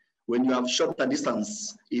required. When you have shorter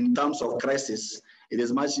distance in terms of crisis, it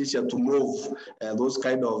is much easier to move those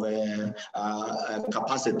kind of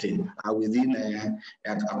capacity within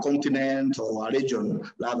a continent or a region,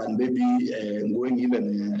 rather than maybe going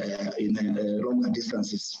even in longer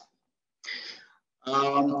distances.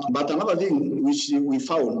 But another thing which we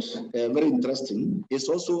found very interesting is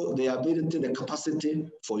also the ability, the capacity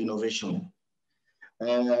for innovation.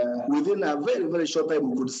 Within a very, very short time,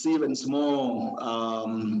 we could see even small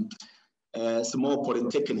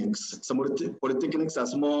polytechnics. Some polytechnics are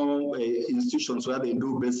small institutions where they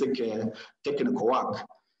do basic technical work,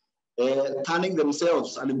 turning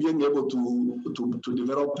themselves and being able to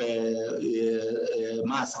develop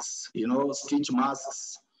masks, stitch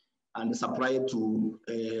masks, and supply to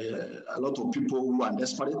a lot of people who are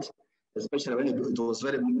desperate, especially when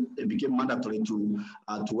it became mandatory to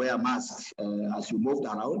wear masks as you moved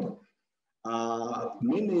around.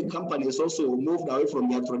 Many companies also moved away from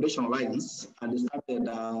their traditional lines and started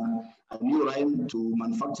a new line to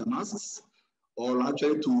manufacture masks, or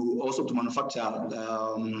actually to manufacture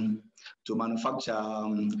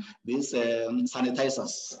these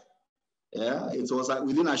sanitizers. Yeah, it was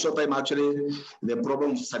within a short time actually the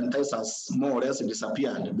problem of sanitizers more or less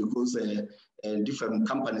disappeared because different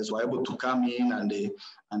companies were able to come in and they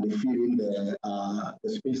fill in the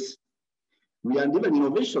space. We had even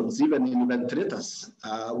innovations, even in ventilators,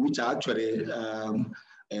 which are actually, I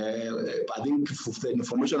think the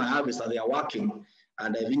information I have is that they are working,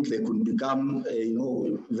 and I think they could become,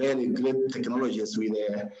 very great technologies with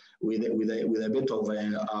a bit of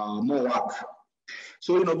more work.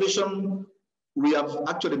 So innovation, we have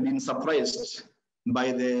actually been surprised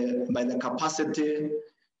by the capacity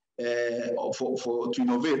to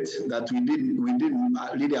innovate that we didn't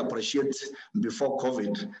really appreciate before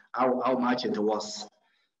COVID how much it was.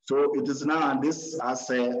 So it is now, and this as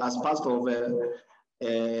part of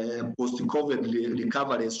a post-COVID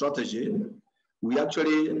recovery strategy, we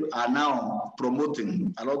actually are now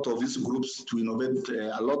promoting a lot of these groups to innovate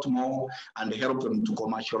a lot more and help them to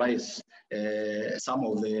commercialize some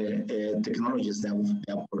of the technologies that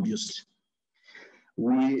they have produced.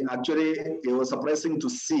 It was surprising to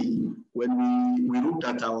see when we looked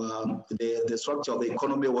at the structure of the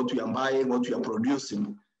economy, what we are buying, what we are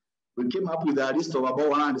producing. We came up with a list of about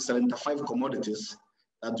 175 commodities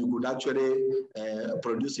that we could actually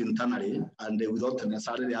produce internally, and without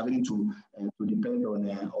necessarily having to depend on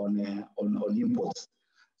imports.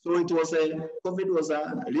 So it was COVID was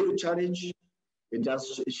a real challenge. It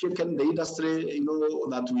has shaken the industry,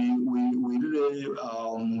 that we really,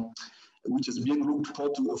 which is being looked for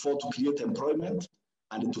to create employment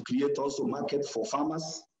and to create also market for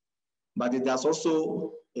farmers. But it has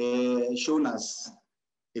also shown us,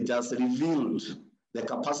 it has revealed the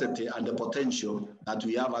capacity and the potential that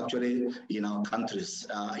we have actually in our countries,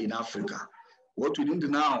 in Africa. What we need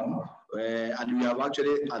now, and we have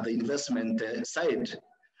actually at the investment side,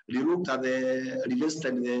 relooked at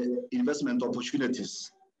the investment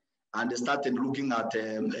opportunities, and they started looking at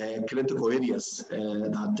critical areas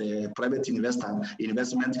that private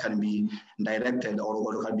investment can be directed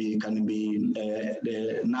or can be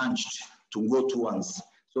nudged to go towards.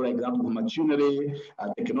 So, for example, machinery,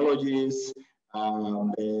 technologies,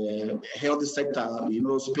 health sector,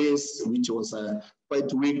 space, which was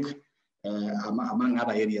quite weak, among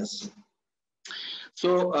other areas.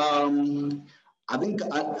 So I think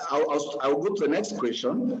I'll go to the next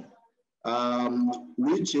question,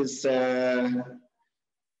 which is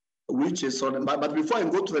on, but before I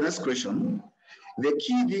go to the next question, the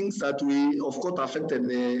key things that we, of course, affected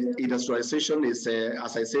the industrialization is,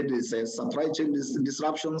 as I said, is supply chain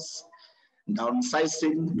disruptions,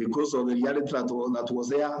 downsizing because of the reality that was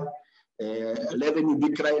there, revenue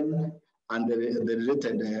decline, and the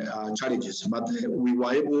related challenges. But we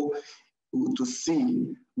were able to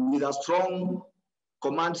see with a strong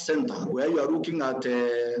command center where you are looking at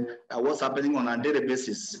what's happening on a daily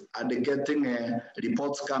basis and getting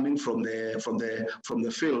reports coming from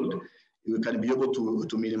the field, you can be able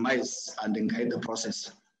to minimize and guide the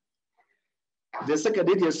process. The second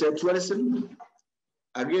area is tourism.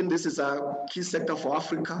 Again, this is a key sector for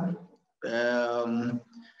Africa. In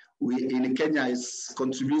Kenya, it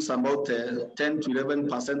contributes about 10 to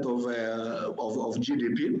 11% of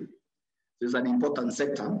GDP. It's an important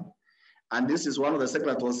sector. And this is one of the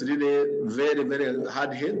sectors that was really very, very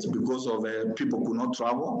hard hit because of people could not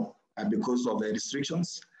travel and because of the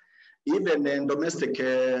restrictions. Even domestic,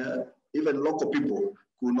 even local people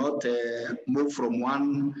could not move from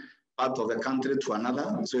one part of the country to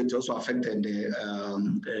another. So it also affected the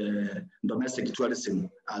domestic tourism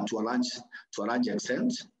to a large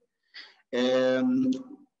extent.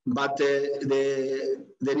 But the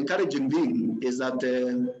encouraging thing is that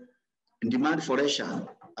demand for leisure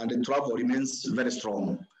and the travel remains very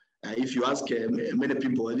strong. If you ask many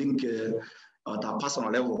people, I think at a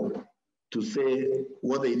personal level, to say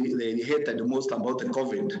what they hated the most about the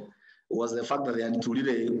COVID was the fact that they had to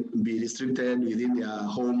really be restricted within their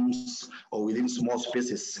homes or within small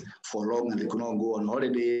spaces for long, and they could not go on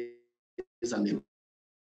holidays. And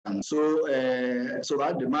so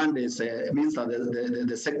that demand is means that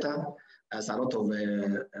the sector has a lot of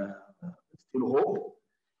still hope.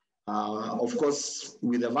 Of course,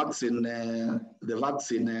 with the vaccine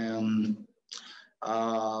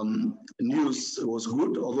news was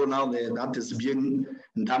good, although now that is being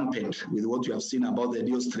dampened with what you have seen about the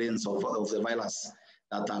new strains of the virus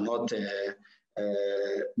that are not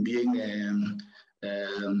being,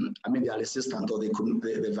 they are resistant, or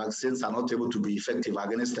the vaccines are not able to be effective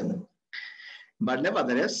against them. But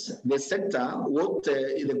nevertheless, the sector, what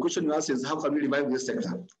the question you ask is, how can we revive this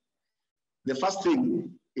sector? The first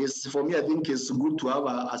thing is, for me, I think it's good to have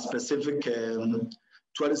a specific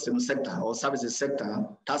tourism sector or services sector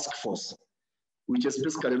task force, which is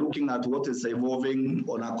basically looking at what is evolving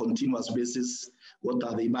on a continuous basis, what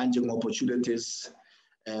are the emerging opportunities,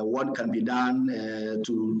 what can be done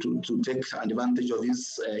to take advantage of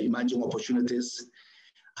these emerging opportunities,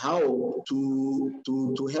 how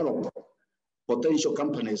to help potential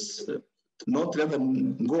companies not let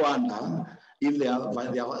them go under if they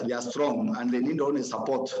are strong and they need only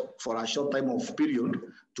support for a short time of period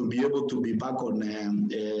to be able to be back on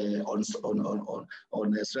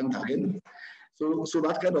strength again. So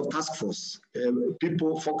that kind of task force,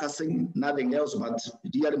 people focusing nothing else but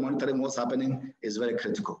really monitoring what's happening is very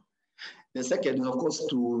critical. The second is, of course,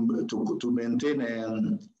 to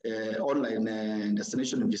maintain online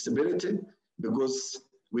destination visibility, because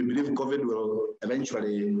we believe COVID will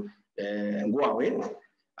eventually go away,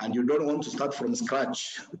 and you don't want to start from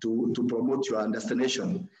scratch to promote your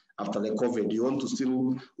destination after the COVID. You want to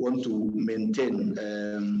still maintain,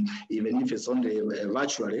 even if it's only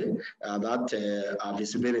virtually, that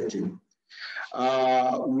visibility.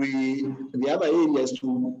 The other area is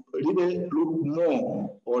to really look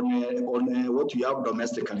more on what we have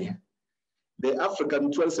domestically. The African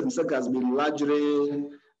tourism sector has been largely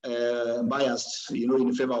biased,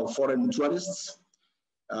 in favor of foreign tourists.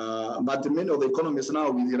 But many of the economies now,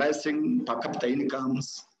 with the rising per capita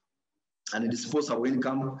incomes and the disposable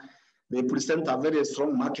income, they present a very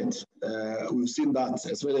strong market. We've seen that,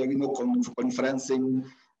 especially conferencing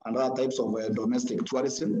and other types of domestic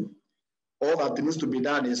tourism. All that needs to be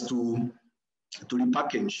done is to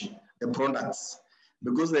repackage the products,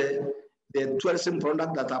 because the tourism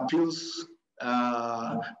product that appeals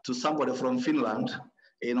to somebody from Finland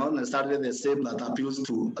is not necessarily the same that appeals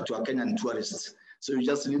to a Kenyan tourist. So you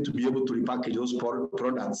just need to be able to repackage those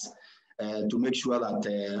products to make sure that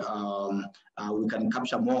we can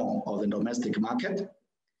capture more of the domestic market.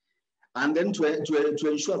 and then to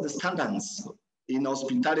ensure the standards in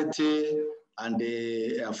hospitality and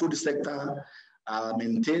the food sector are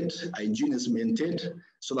maintained, hygiene is maintained,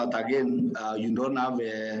 so that again, you don't have,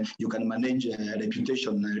 you can manage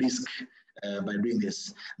reputation risk by doing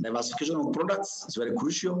this. Diversification of products is very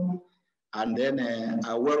crucial. And then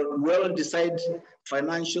well-decided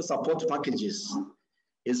financial support packages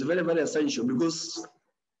is very, very essential, because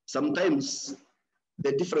sometimes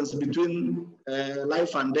the difference between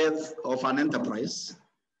life and death of an enterprise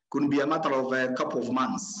could be a matter of a couple of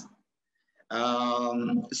months.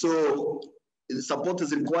 So support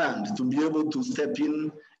is required to be able to step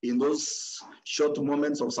in those short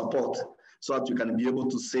moments of support, so that you can be able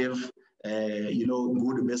to save,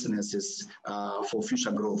 good businesses for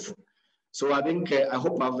future growth. So I think I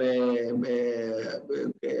hope I've been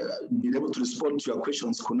able to respond to your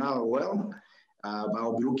questions, Kunal, well.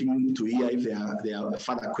 I'll be looking to hear if there are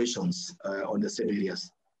further questions on the same areas.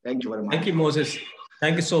 Thank you very much. Thank you, Moses.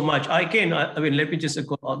 Thank you so much. I mean, let me just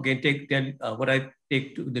again take what I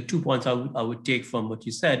take to the 2 points I would take from what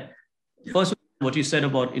you said. Yeah. First, what you said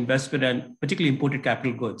about investment and particularly imported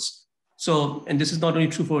capital goods. So, and this is not only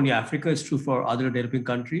true for only Africa, it's true for other developing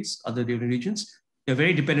countries, other developing regions. They're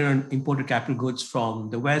very dependent on imported capital goods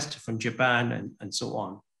from the West, from Japan, and so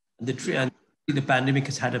on. And the pandemic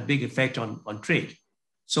has had a big effect on trade.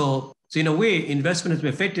 So in a way, investment has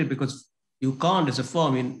been affected because you can't, as a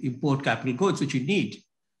firm, import capital goods, which you need.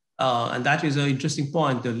 And that is an interesting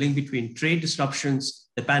point, the link between trade disruptions,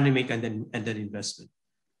 the pandemic, and then investment.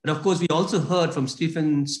 And of course, we also heard from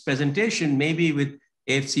Stephen's presentation, maybe with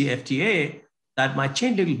AFC FTA, that might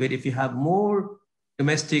change a little bit if you have more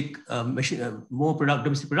domestic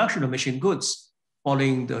domestic production of machine goods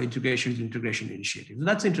following the integration initiative. So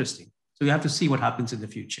that's interesting. So we have to see what happens in the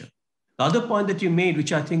future. The other point that you made,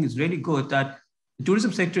 which I think is really good, that the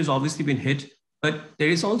tourism sector has obviously been hit, but there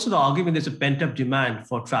is also the argument there's a pent-up demand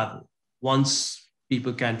for travel. Once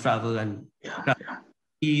people can travel and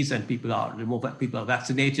ease, and people are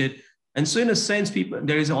vaccinated. And so in a sense,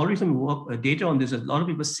 there is already some data on this. A lot of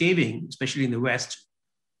people saving, especially in the West,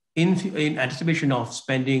 in anticipation of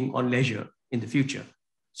spending on leisure in the future.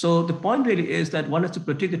 So the point really is that one has to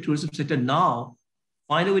protect the tourism sector now,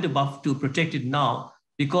 find a way to protect it now,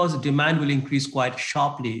 because the demand will increase quite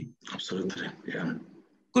sharply. Absolutely, yeah.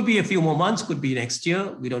 Could be a few more months, could be next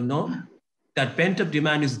year, we don't know. That pent-up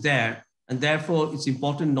demand is there, and therefore it's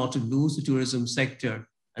important not to lose the tourism sector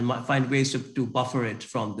and find ways to buffer it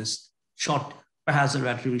from this perhaps a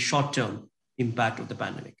relatively short-term impact of the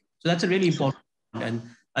pandemic. So that's a really important point, and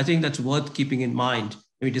I think that's worth keeping in mind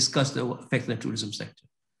when we discuss the effect of the tourism sector.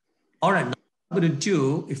 All right, now what I'm going to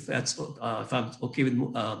do, if I'm okay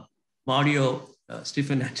with Mario,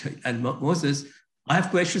 Stephen, and Moses, I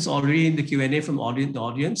have questions already in the Q&A from the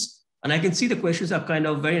audience, and I can see the questions are kind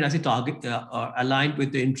of very nicely aligned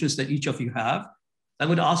with the interests that each of you have. I'm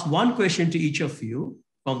going to ask one question to each of you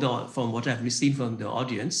from what I've received from the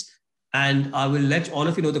audience, and I will let all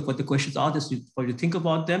of you know what the questions are, just for you to think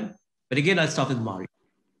about them. But again, I'll start with Mario.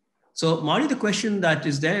 So Mario, the question that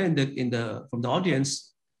is there from the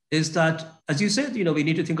audience is that, as you said, we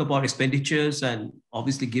need to think about expenditures, and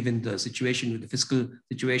obviously given the situation with the fiscal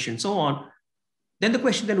situation and so on, then the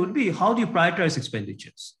question then would be, how do you prioritize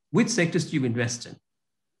expenditures? Which sectors do you invest in?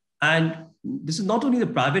 And this is not only the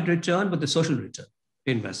private return, but the social return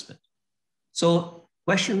to investment. So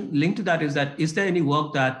question linked to that is there any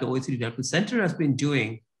work that the OECD Development Center has been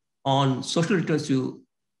doing on social returns to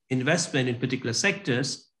investment in particular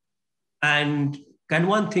sectors? And can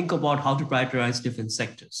one think about how to prioritize different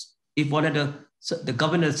sectors? If one had the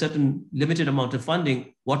government had a certain limited amount of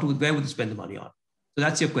funding, where would you spend the money on? So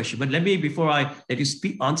that's your question. But before I let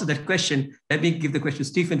you answer that question, let me give the question to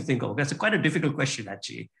Stephen to think of. That's quite a difficult question,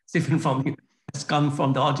 actually. Stephen has come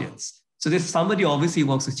from the audience. So there's somebody obviously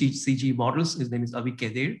works with CG models. His name is Avi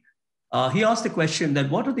Kedir. He asked the question that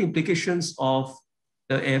what are the implications of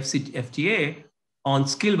the AFC FTA on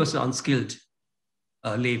skilled versus unskilled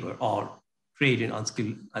labor, or trade in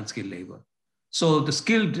unskilled labor? So the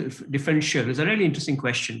skilled differential is a really interesting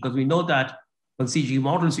question, because we know that on CG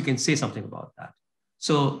models, you can say something about that.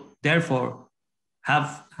 So therefore,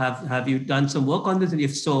 have you done some work on this? And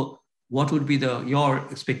if so, what would be your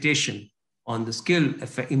expectation on the skill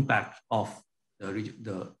impact of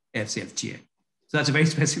the AFC FTA? So that's a very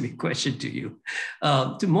specific question to you.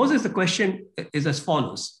 To Moses, the question is as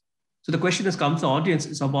follows. So the question that's come to the audience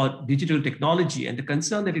is about digital technology and the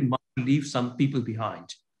concern that it might leave some people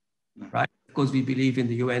behind, right? Because we believe in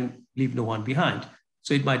the UN, leave no one behind.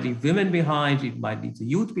 So it might leave women behind, it might leave the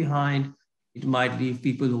youth behind, it might leave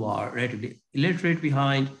people who are relatively illiterate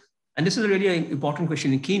behind. And this is a really important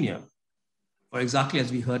question in Kenya. or exactly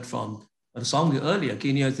as we heard from the song earlier,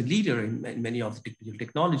 Kenya is the leader in many of the digital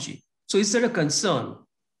technology. So is there a concern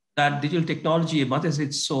that digital technology, much as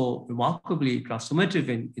it's so remarkably transformative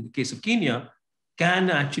in the case of Kenya, can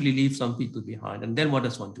actually leave some people behind? And then what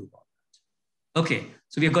does one do about that? Okay,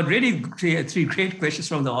 so we've got really three great questions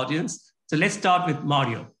from the audience. So let's start with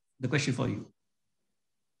Mario, the question for you.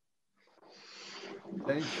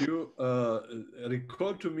 Thank you.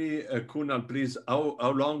 Recall to me, Kunal, please,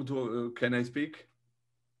 how long can I speak?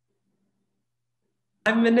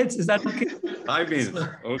 5 minutes, is that okay? 5 minutes,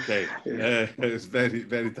 okay. It's very,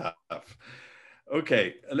 very tough.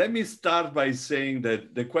 Okay, let me start by saying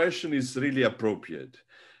that the question is really appropriate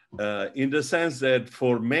in the sense that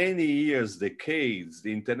for many years, decades,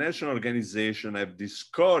 the international organization have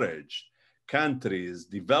discouraged countries,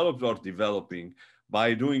 developed or developing,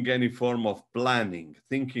 by doing any form of planning,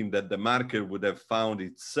 thinking that the market would have found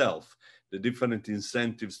itself the different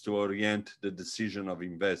incentives to orient the decision of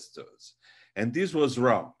investors. And this was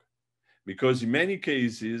wrong, because in many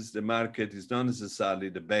cases, the market is not necessarily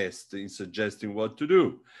the best in suggesting what to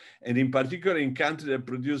do. And in particular, in countries that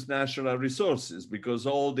produce natural resources, because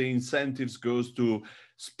all the incentives goes to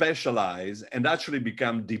specialize and actually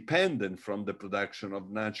become dependent from the production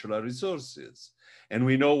of natural resources. And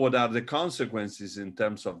we know what are the consequences in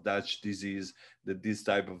terms of Dutch disease that this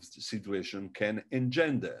type of situation can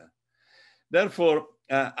engender. Therefore,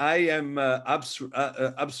 I am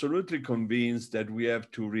absolutely convinced that we have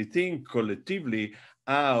to rethink collectively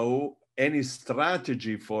how any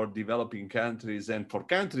strategy for developing countries and for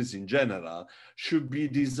countries in general should be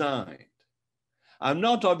designed. I'm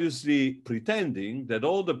not obviously pretending that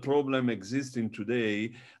all the problems existing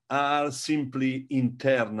today are simply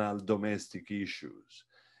internal domestic issues.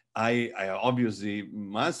 I obviously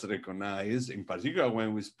must recognize, in particular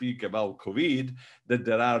when we speak about COVID, that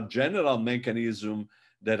there are general mechanisms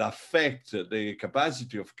that affect the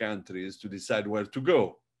capacity of countries to decide where to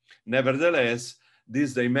go. Nevertheless,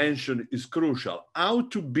 this dimension is crucial. How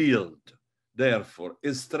to build, therefore,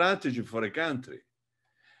 a strategy for a country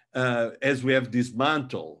as we have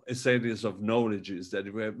dismantled a series of knowledges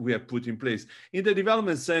that we have put in place. In the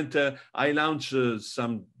Development Center, I launched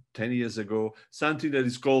some 10 years ago, something that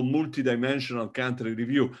is called multidimensional country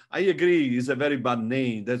review. I agree, it's a very bad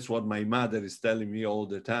name. That's what my mother is telling me all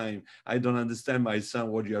the time. I don't understand, my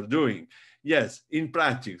son, what you're doing. Yes, in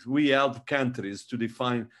practice, we help countries to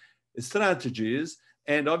define strategies.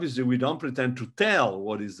 And obviously, we don't pretend to tell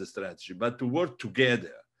what is the strategy, but to work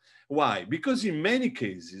together. Why? Because in many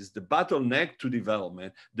cases, the bottleneck to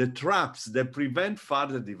development, the traps that prevent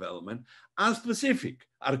further development are specific,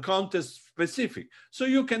 are context specific. So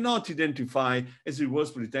you cannot identify, as it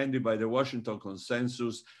was pretended by the Washington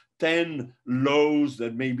Consensus, 10 laws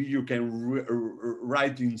that maybe you can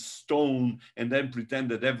write in stone and then pretend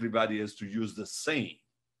that everybody has to use the same.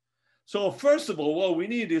 So first of all, what we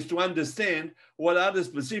need is to understand what are the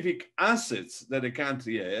specific assets that a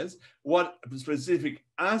country has, what specific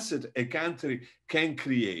asset a country can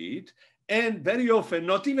create, and very often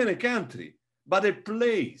not even a country, but a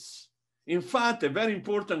place. In fact, a very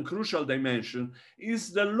important, crucial dimension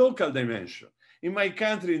is the local dimension. In my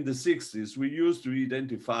country in the 60s, we used to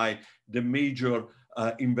identify the major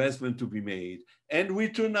investment to be made, and we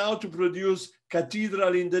turned out to produce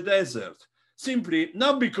cathedral in the desert. Simply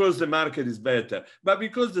not because the market is better, but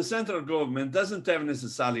because the central government doesn't have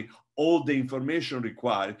necessarily all the information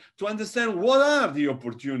required to understand what are the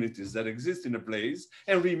opportunities that exist in a place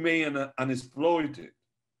and remain unexploited.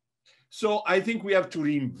 So I think we have to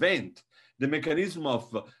reinvent the mechanism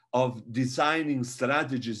of designing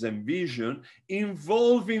strategies and vision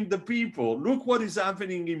involving the people. Look what is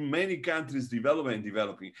happening in many countries,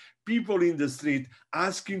 developing. People in the street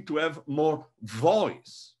asking to have more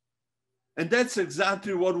voice. And that's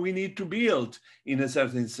exactly what we need to build in a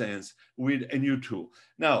certain sense with a new tool.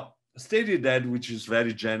 Now, stated that, which is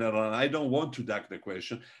very general, and I don't want to duck the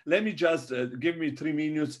question. Let me just give me 3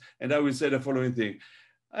 minutes and I will say the following thing.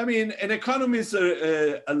 I mean, an economist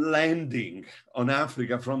landing on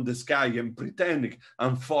Africa from the sky and pretending,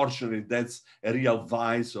 unfortunately, that's a real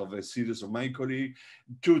vice of a series of my colleagues,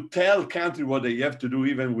 to tell country what they have to do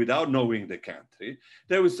even without knowing the country.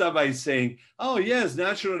 They will start by saying, oh yes,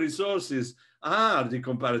 natural resources are the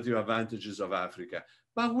comparative advantages of Africa.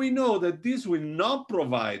 But we know that this will not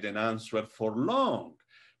provide an answer for long.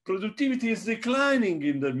 Productivity is declining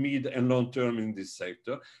in the mid and long term in this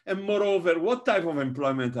sector. And moreover, what type of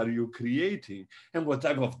employment are you creating? And what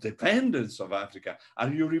type of dependence of Africa are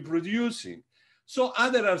you reproducing? So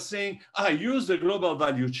others are saying, I use the global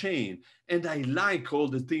value chain. And I like all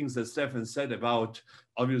the things that Stefan said about,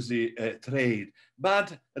 obviously, trade.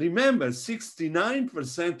 But remember,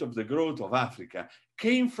 69% of the growth of Africa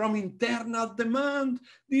came from internal demand.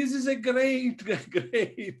 This is a great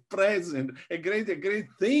present, a great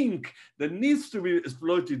thing that needs to be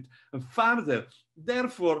exploited further.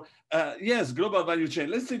 Therefore, yes, global value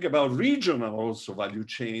chain. Let's think about regional also value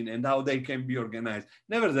chain and how they can be organized.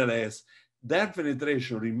 Nevertheless, their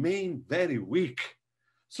penetration remained very weak.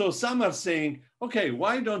 So some are saying, okay,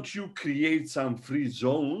 why don't you create some free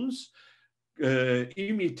zones,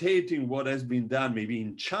 imitating what has been done maybe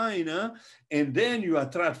in China, and then you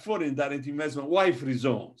attract foreign direct investment. Why free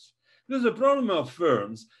zones? Because the problem of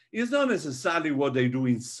firms is not necessarily what they do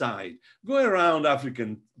inside. Go around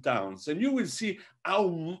African towns and you will see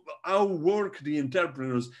how work the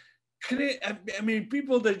entrepreneurs create. I mean,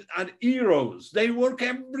 people that are heroes, they work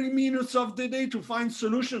every minute of the day to find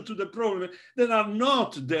solutions to the problem that are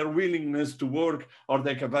not their willingness to work or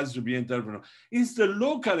their capacity to be entrepreneur. It's the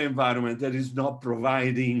local environment that is not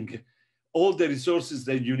providing all the resources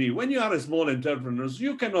that you need. When you are a small entrepreneur,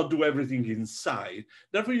 you cannot do everything inside.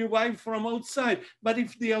 Therefore, you buy from outside. But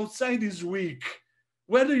if the outside is weak,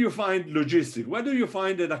 where do you find logistics? Where do you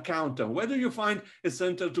find an accountant? Where do you find a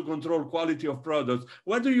center to control quality of products?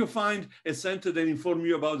 Where do you find a center that informs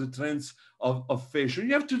you about the trends of fashion?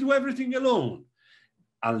 You have to do everything alone,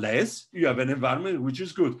 unless you have an environment which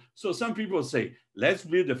is good. So some people say, let's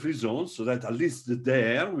build a free zone so that at least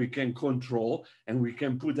there we can control and we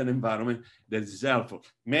can put an environment that is helpful.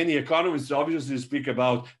 Many economists obviously speak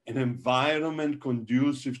about an environment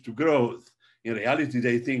conducive to growth. In reality,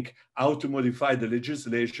 they think how to modify the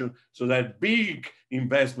legislation so that big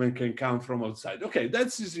investment can come from outside. Okay, that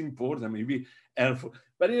is important, maybe helpful.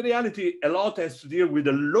 But in reality, a lot has to deal with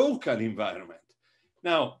the local environment.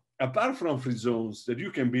 Now, apart from free zones, that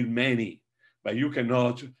you can build many, but you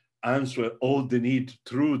cannot answer all the need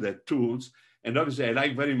through the tools. And obviously, I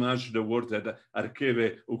like very much the work that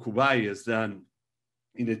Arkeve Ukubai has done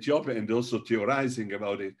in Ethiopia and also theorizing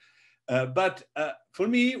about it. But for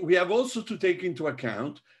me, we have also to take into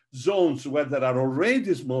account zones where there are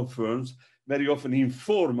already small firms, very often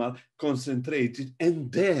informal, concentrated,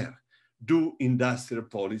 and there do industrial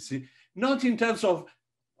policy, not in terms of,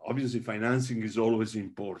 obviously financing is always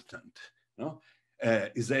important. No?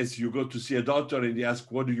 It's as you go to see a doctor and you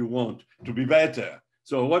ask, what do you want? To be better.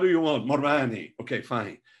 So what do you want? More money. Okay,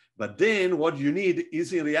 fine. But then what you need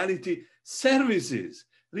is in reality services.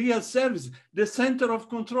 Real service, the center of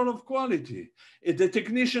control of quality, the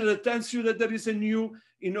technician that tells you that there is a new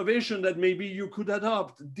innovation that maybe you could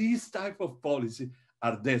adopt. These type of policy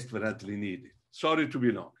are desperately needed. Sorry to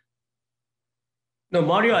be long. No,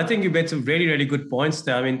 Mario, I think you made some really, really good points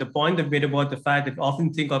there. I mean, the point that made about the fact that we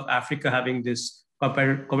often think of Africa having this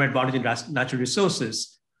comparative advantage in natural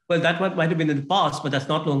resources. Well, that might have been in the past, but that's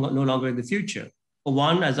no longer in the future. For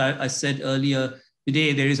one, as I said earlier,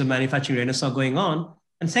 today there is a manufacturing renaissance going on.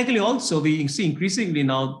 And secondly, also, we see increasingly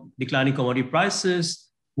now declining commodity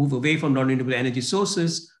prices, move away from non-renewable energy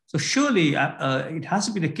sources. So surely it has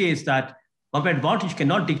to be the case that comparative advantage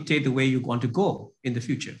cannot dictate the way you want to go in the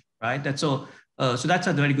future, right? So that's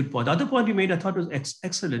a very good point. The other point you made, I thought was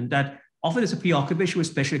excellent, that often there's a preoccupation with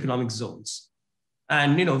special economic zones.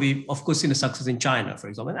 And, we, of course, seen a success in China, for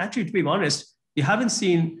example. And actually, to be honest, we haven't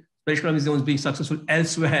seen special economic zones being successful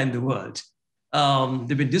elsewhere in the world. There have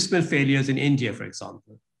been dismal failures in India, for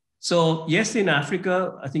example. So yes, in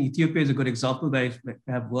Africa, I think Ethiopia is a good example where it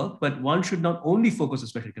have worked, but one should not only focus on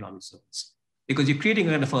special economic zones because you're creating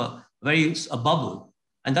kind of a bubble.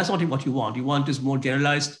 And that's not what you want. You want this more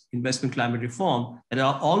generalized investment climate reform that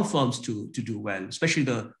allow all firms to do well, especially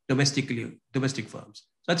the domestic firms.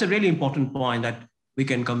 So that's a really important point that we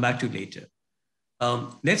can come back to later.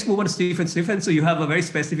 Let's move on to Stephen. Stephen, so you have a very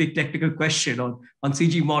specific technical question on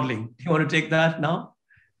CG modeling. Do you want to take that now?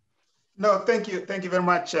 No, thank you. Thank you very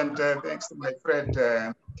much. And thanks to my friend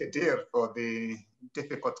Kedir for the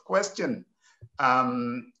difficult question.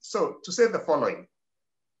 So to say the following,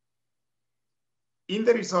 in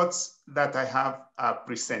the results that I have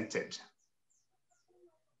presented,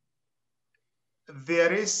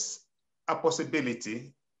 there is a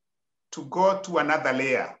possibility to go to another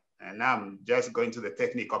layer. And I'm just going to the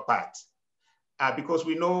technical part. Because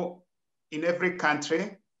we know in every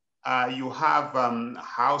country, you have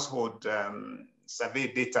household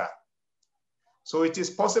survey data. So it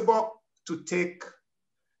is possible to take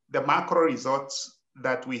the macro results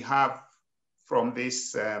that we have from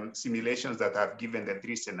these simulations that I've given the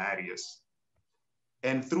 3 scenarios,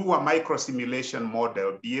 and through a micro simulation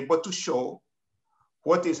model, be able to show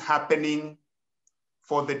what is happening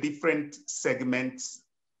for the different segments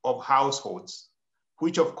of households,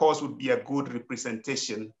 which of course would be a good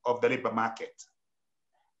representation of the labor market.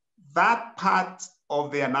 That part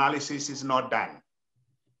of the analysis is not done.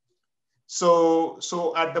 So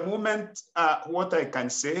at the moment, what I can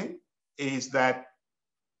say is that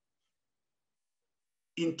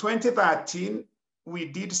in 2013, we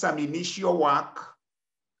did some initial work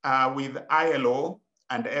with ILO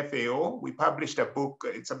and FAO. We published a book.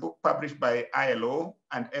 It's a book published by ILO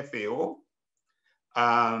and FAO.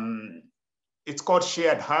 It's called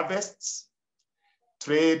Shared Harvests,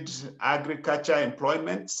 Trade, Agriculture,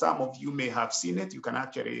 Employment. Some of you may have seen it. You can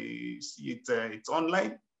actually see it, it's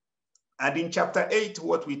online. And in chapter 8,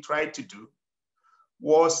 what we tried to do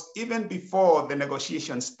was, even before the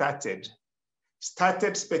negotiations started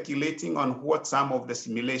speculating on what some of the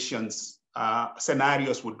simulations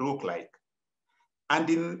scenarios would look like. And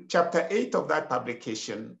in chapter 8 of that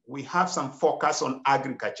publication, we have some focus on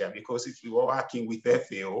agriculture because we were working with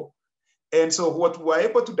FAO. And so what we were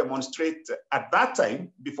able to demonstrate at that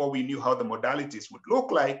time, before we knew how the modalities would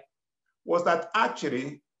look like, was that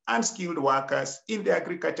actually unskilled workers in the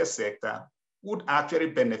agriculture sector would actually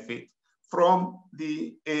benefit from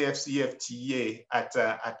the AFCFTA at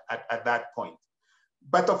that point.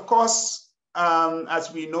 But of course,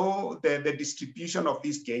 as we know, the distribution of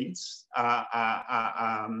these gains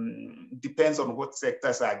depends on what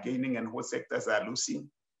sectors are gaining and what sectors are losing.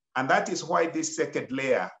 And that is why this second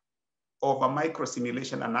layer of a micro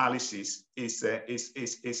simulation analysis is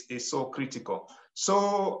so critical.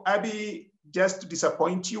 So Abby, just to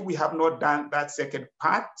disappoint you, we have not done that second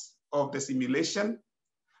part of the simulation.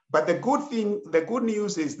 But the good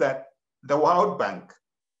news is that the World Bank,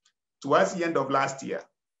 towards the end of last year,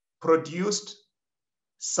 produced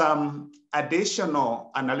some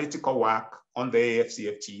additional analytical work on the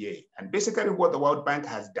AFCFTA. And basically what the World Bank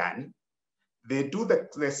has done, they do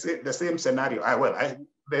the same scenario.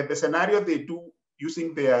 The scenario they do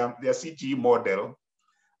using their CGE model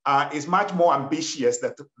is much more ambitious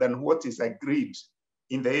than what is agreed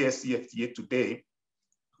in the AFCFTA today.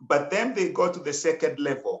 But then they go to the second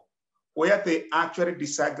level, where they actually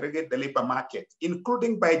disaggregate the labor market,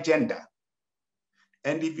 including by gender.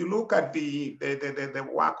 And if you look at the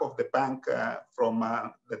work of the bank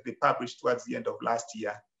that they published towards the end of last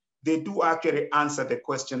year, they do actually answer the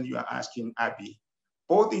question you are asking, Abby,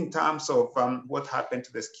 both in terms of what happened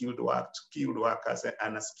to the skilled workers and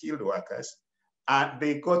unskilled workers.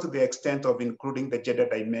 They go to the extent of including the gender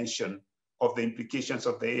dimension of the implications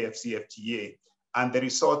of the AFCFTA. And the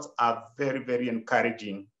results are very, very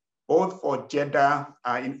encouraging, both for gender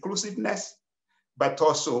inclusiveness, but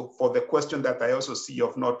also for the question that I also see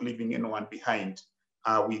of not leaving anyone behind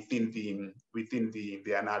within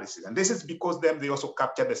the analysis. And this is because then they also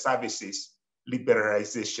capture the services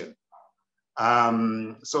liberalization.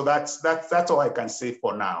 So that's all I can say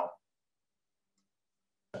for now.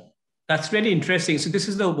 That's really interesting. So this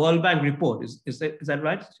is the World Bank report. Is that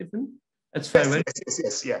right, Stephen? That's fair, right?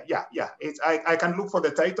 Yes, yeah. I can look for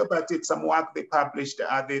the title, but it's some work they published,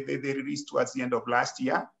 they released towards the end of last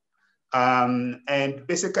year. And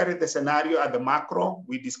basically the scenario at the macro,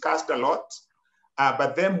 we discussed a lot,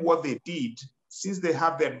 but then what they did, since they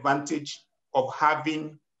have the advantage of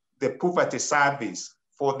having the poverty surveys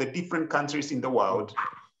for the different countries in the world,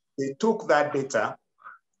 they took that data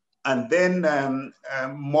and then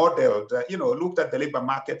modeled, looked at the labor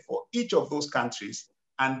market for each of those countries,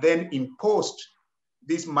 and then imposed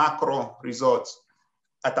these macro results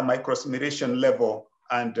at a micro simulation level.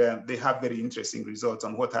 And they have very interesting results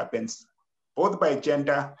on what happens both by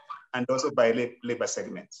gender and also by labor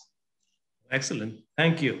segments. Excellent,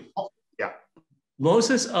 thank you. Yeah.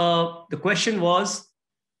 Moses, the question was,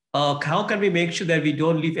 how can we make sure that we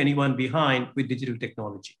don't leave anyone behind with digital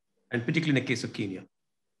technology, and particularly in the case of Kenya?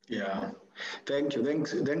 Yeah, thank you.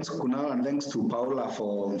 Thanks Kunal, and thanks to Paula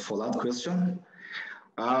for that question.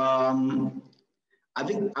 I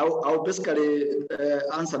think I'll basically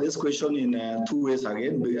answer this question in two ways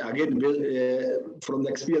again from the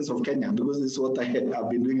experience of Kenya, because this is what I have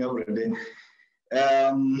been doing every day.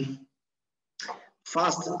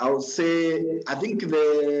 First, I would say, I think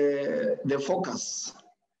the focus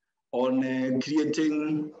on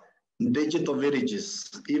creating digital villages,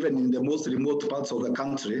 even in the most remote parts of the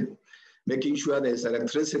country, making sure there's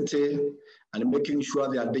electricity and making sure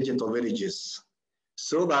there are digital villages,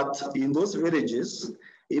 so that in those villages,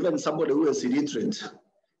 even somebody who is illiterate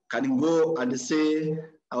can go and say,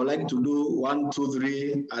 I would like to do 1, 2,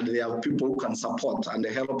 3, and there are people who can support and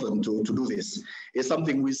help them to do this. It's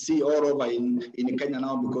something we see all over in Kenya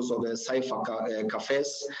now because of the cypher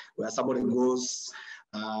cafes, where somebody goes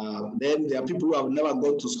Then there are people who have never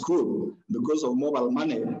gone to school because of mobile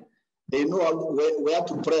money. They know where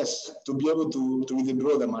to press to be able to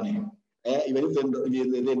withdraw the money, even if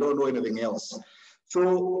they don't know anything else.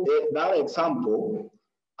 So that example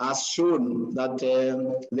has shown that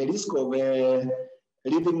the risk of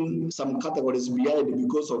leaving some categories behind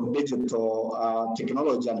because of digital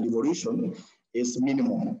technology and revolution is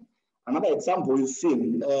minimal. Another example is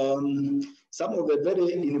seen, some of the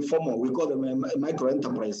very informal, we call them micro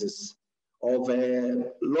enterprises, of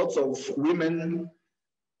lots of women.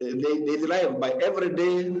 They drive by every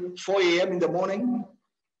day, 4 a.m. in the morning.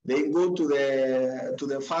 They go to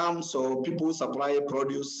the farms or people who supply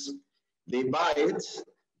produce. They buy it,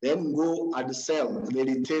 then go and sell. They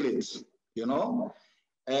retail it, you know.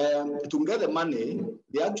 To get the money,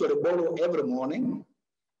 they actually borrow every morning,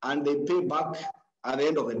 and they pay back at the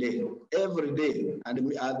end of the day, every day, and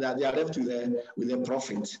they are left with a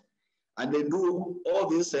profit. And they do all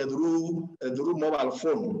this through mobile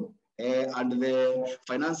phone. And the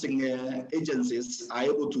financing agencies are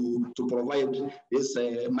able to provide this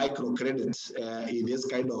microcredit in this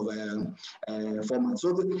kind of format.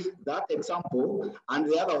 So that example, and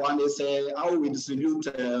the other one is how we distribute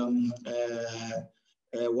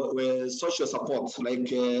social support, like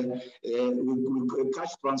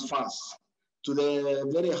cash transfers to the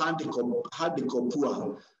very handicapped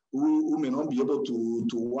poor, who may not be able to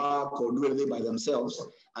work or do anything by themselves,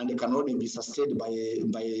 and they can only be sustained by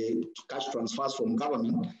cash transfers from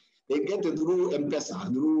government. They get it through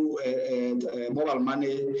M-Pesa, through mobile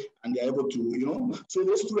money, and they're able to, you know. So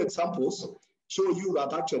those two examples show you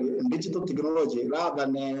that actually digital technology, rather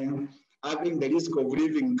than having the risk of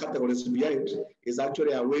leaving categories behind, is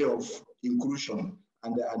actually a way of inclusion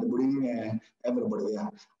and bringing everybody there.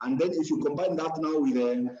 And then if you combine that now with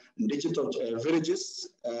digital villages,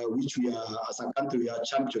 which we are, as a country, we are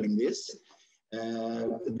championing this,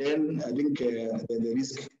 then I think the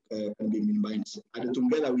risk can be minimized. And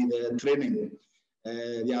together with the training,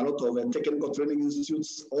 there are a lot of technical training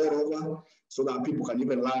institutes all over, so that people can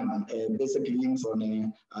even learn basic things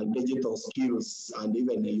on digital skills and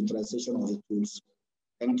even the utilization of the tools.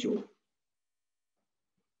 Thank you.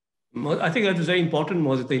 I think that was very important,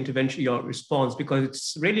 Moses, the intervention, your response, because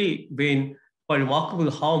it's really been quite remarkable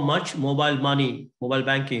how much mobile money, mobile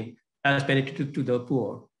banking has benefited to the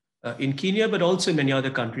poor in Kenya, but also in many other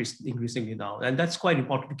countries increasingly now. And that's quite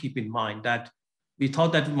important to keep in mind, that we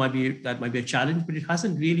thought that might be a challenge, but it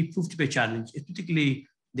hasn't really proved to be a challenge, particularly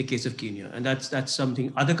the case of Kenya. And that's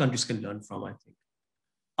something other countries can learn from, I think.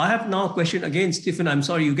 I have now a question again, Stephen. I'm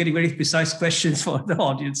sorry, you're getting very precise questions for the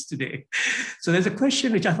audience today. So there's a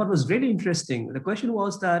question which I thought was really interesting. The question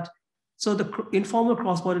was that, so the informal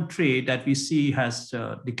cross-border trade that we see has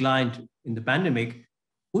declined in the pandemic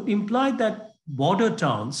would imply that border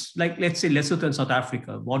towns, like let's say Lesotho and South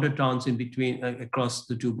Africa, border towns in between across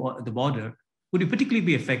the border, would particularly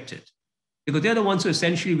be affected, because they're the ones who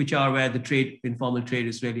essentially which are where the trade, informal trade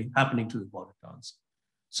is really happening to the border towns.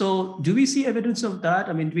 So do we see evidence of that?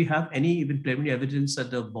 I mean, do we have any even preliminary evidence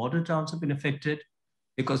that the border towns have been affected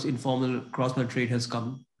because informal cross-border trade has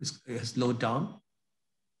slowed down?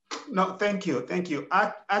 No, thank you.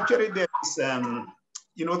 Actually, there is,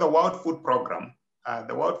 you know, the World Food Program.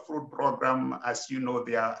 The World Food Program, as you know,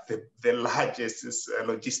 they are the largest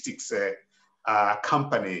logistics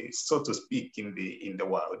company, so to speak, in the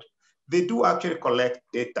world. They do actually collect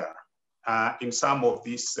data in some of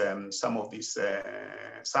the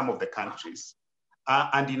countries,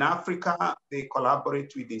 and in Africa, they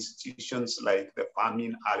collaborate with institutions like the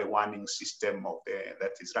Famine Early Warning System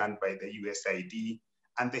that is run by the USAID,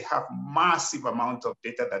 and they have massive amount of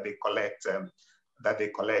data that they collect every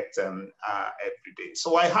day.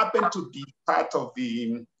 So I happen to be part of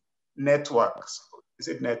the network,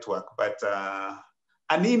 but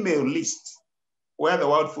an email list where the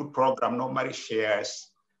World Food Program normally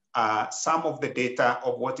shares some of the data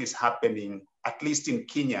of what is happening, at least in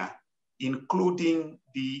Kenya, including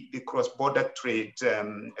the cross-border trade,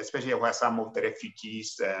 especially where some of the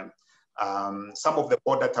refugees, some of the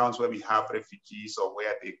border towns where we have refugees or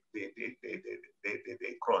where they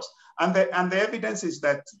cross. And the evidence is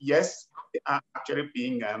that, yes, they are actually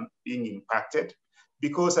being impacted,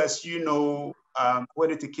 because as you know,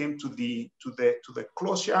 when it came to the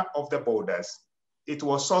closure of the borders, it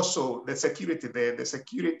was also the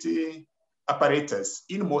security apparatus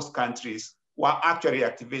in most countries were actually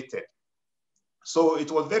activated. So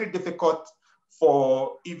it was very difficult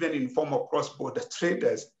for even informal cross-border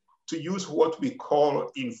traders to use what we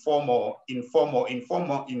call informal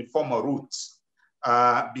routes,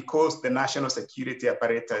 because the national security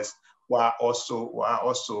apparatus were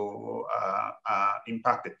also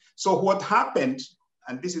impacted. So what happened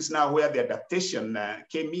and this is now where the adaptation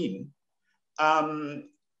came in.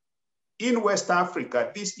 In West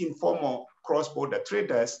Africa, these informal cross-border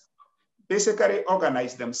traders basically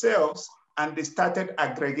organized themselves and they started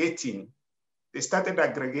aggregating. They started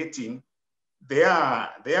aggregating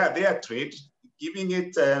their trade, giving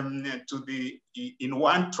it in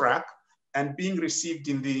one track and being received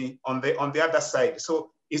on the other side.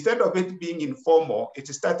 So instead of it being informal, it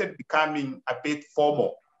started becoming a bit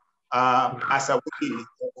formal as a way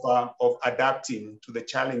of adapting to the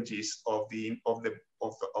challenges of the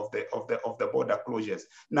border closures.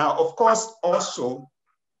 Now, of course, also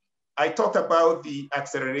I talked about the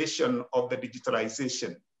acceleration of the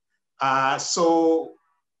digitalization. So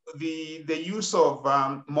the use of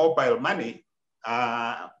mobile money,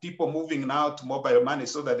 people moving now to mobile money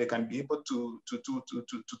so that they can be able to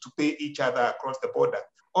pay each other across the border,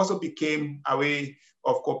 also became a way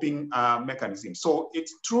of coping mechanism. So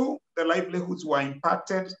it's true the livelihoods were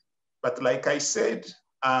impacted, but like I said,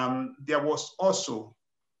 there was also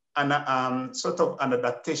an sort of an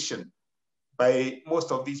adaptation by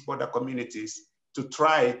most of these border communities to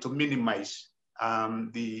try to minimize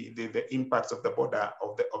the impacts of the border,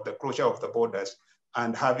 of the closure of the borders,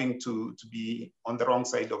 and having to be on the wrong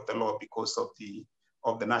side of the law because of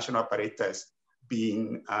the national apparatus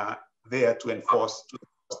being there to enforce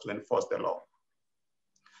the law.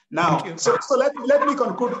 Now, so let me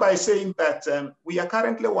conclude by saying that we are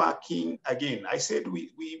currently working, again, I said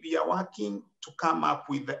we are working to come up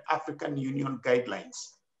with the African Union guidelines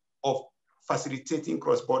of facilitating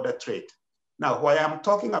cross-border trade. Now, why I'm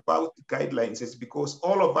talking about guidelines is because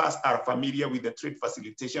all of us are familiar with the Trade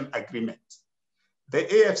Facilitation Agreement. The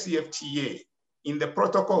AFCFTA, in the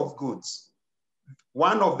Protocol of Goods,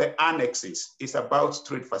 one of the annexes is about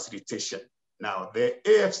trade facilitation. Now, the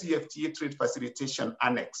AFCFTA Trade Facilitation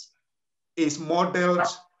Annex is modeled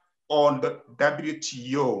on the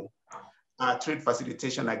WTO Trade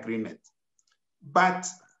Facilitation Agreement. But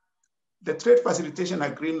the Trade Facilitation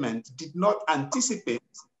Agreement did not anticipate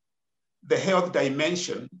the health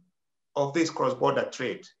dimension of this cross-border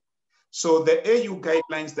trade. So the AU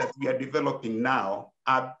guidelines that we are developing now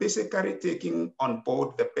are basically taking on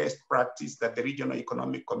board the best practice that the regional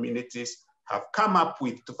economic communities have come up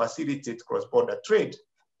with to facilitate cross-border trade.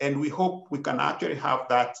 And we hope we can actually have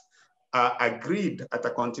that agreed at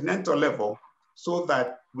a continental level so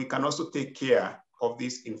that we can also take care of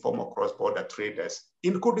these informal cross-border traders,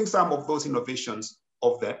 including some of those innovations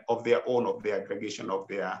of their own, of the aggregation of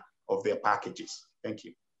their packages. Thank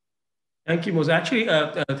you. Thank you, Moses. Actually,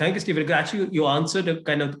 thank you, Stephen. Actually, you answered a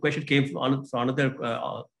kind of the question came from another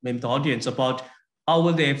member of the audience about how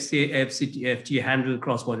will the FTA handle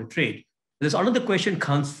cross-border trade. There's another question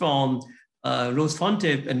comes from Rose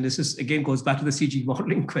Fonte, and this is again goes back to the CG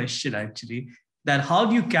modeling question actually, that how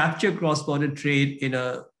do you capture cross-border trade in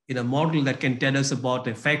a model that can tell us about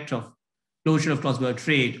the effect of closure of cross-border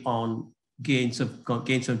trade on gains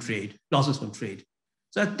on trade, losses on trade?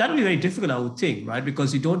 So that would be very difficult, I would think, right?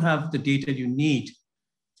 Because you don't have the data you need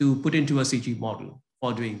to put into a CG model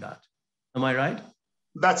for doing that. Am I right?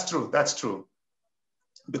 That's true, that's true.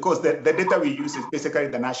 Because the data we use is basically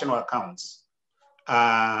the national accounts.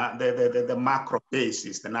 The macro base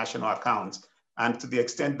is the national accounts. And to the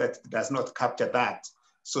extent that it does not capture that,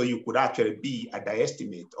 so you could actually be at the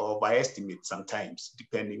estimate or by estimate sometimes,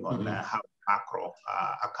 depending on how macro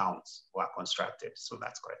accounts were constructed. So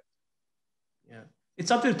that's correct. Yeah. It's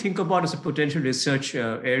something to think about as a potential research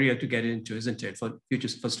area to get into, isn't it,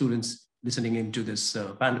 for students listening into this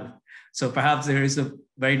panel. So perhaps there is a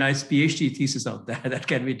very nice PhD thesis out there that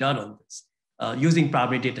can be done on this, using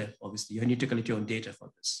primary data, obviously. You need to collect your own data for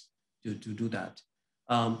this, to do that.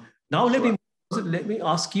 Now let me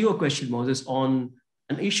ask you a question, Moses, on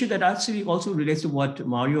an issue that actually also relates to what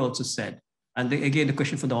Mario also said. And again, the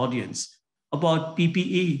question from the audience about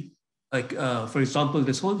PPE. Like, for example,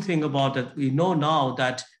 this whole thing about that we know now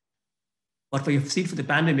that what we have seen for the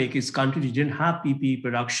pandemic is countries who didn't have PPE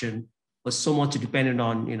production was so much dependent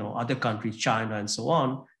on other countries, China and so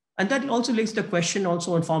on. And that also links the question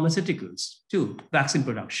also on pharmaceuticals too, vaccine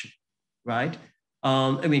production, right?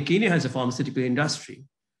 I mean, Kenya has a pharmaceutical industry,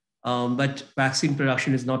 but vaccine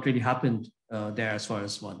production has not really happened there as far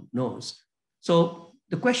as one knows. So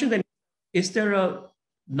the question then, is there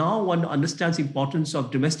now one understands the importance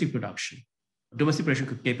of domestic production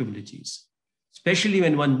capabilities, especially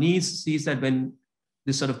when one sees that when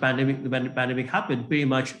this sort of pandemic happened, pretty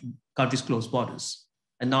much countries closed borders.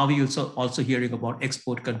 And now we also hearing about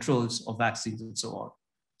export controls of vaccines and so on.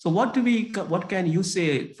 So what can you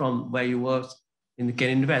say from where you work in Can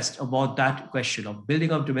Invest about that question of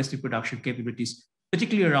building up domestic production capabilities,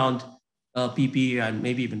 particularly around PPE and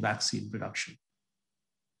maybe even vaccine production?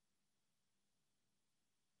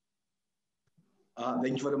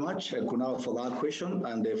 Thank you very much, Kunal, for that question,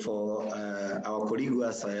 and for our colleague who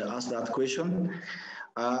has asked that question.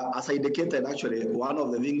 As I indicated, actually, one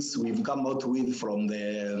of the things we've come out with from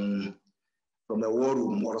the war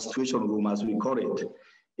room or situation room, as we call it,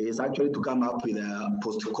 is actually to come up with a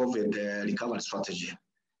post-COVID recovery strategy.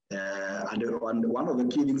 And one of the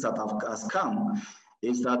key things that has come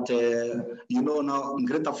is that, now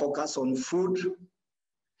greater focus on food,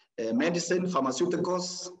 medicine,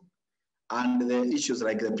 pharmaceuticals, and the issues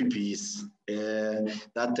like the PPEs.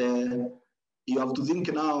 You have to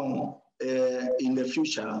think now in the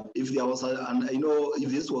future, if there was, if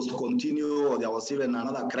this was to continue, or there was even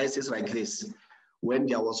another crisis like this, when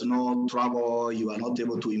there was no travel, you are not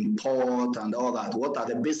able to import and all that, what are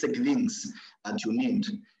the basic things that you need?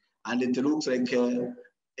 And it looks like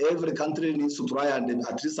every country needs to try and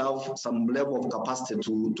at least have some level of capacity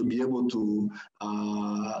to be able to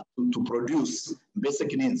produce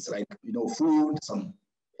basic needs like food, some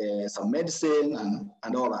medicine,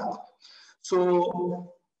 and all that.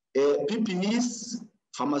 So PPEs,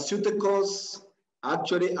 pharmaceuticals,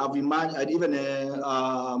 actually have emerged, and even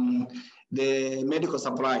the medical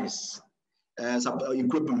supplies.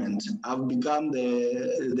 Equipment have become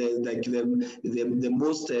the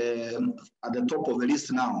most at the top of the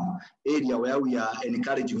list now, area where we are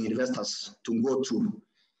encouraging investors to go to.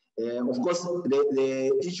 Of course,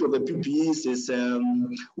 the issue of the PPEs is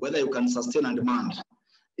whether you can sustain a demand.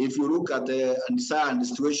 If you look at the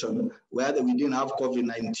situation where we didn't have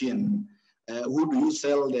COVID-19, who do you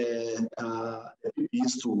sell the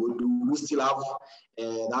PPEs to? Do we still have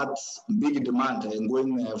that big demand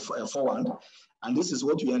going forward? And this is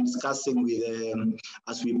what we are discussing with,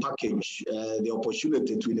 as we package the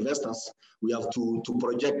opportunity to investors. We have to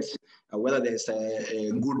project whether there's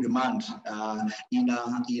a good demand in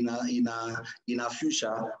a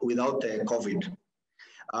future without COVID.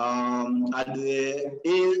 And the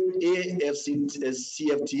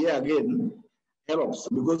CFTA again helps,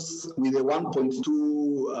 because with the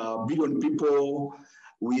 1.2 billion people,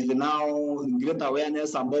 with now great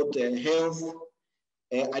awareness about health,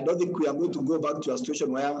 I don't think we are going to go back to a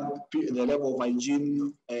situation where the level of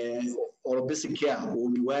hygiene or basic care will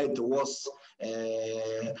be where it was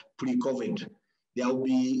pre-COVID. There will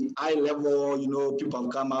be high level, people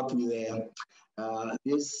have come up with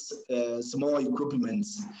these small equipment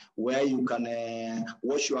where you can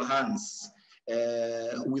wash your hands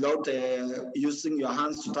without using your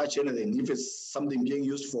hands to touch anything. If it's something being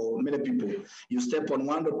used for many people, you step on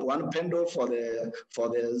one pendle for the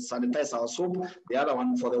sanitizer or soap, the other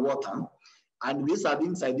one for the water. And these are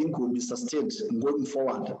things I think will be sustained going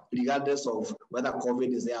forward, regardless of whether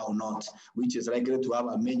COVID is there or not, which is likely to have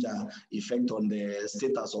a major effect on the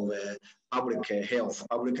status of public health,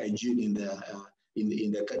 public hygiene in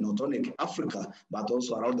the not only Africa, but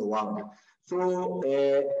also around the world. So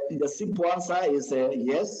the simple answer is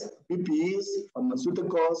yes, PPEs,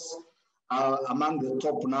 pharmaceuticals are among the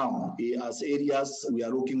top now as areas we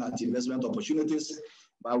are looking at investment opportunities,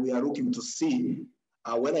 but we are looking to see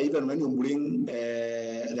whether even when you bring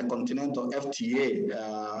the continental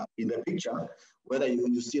FTA in the picture, whether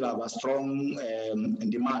you still have a strong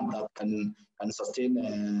demand that can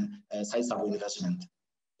sustain sizable investment.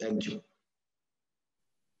 Thank you.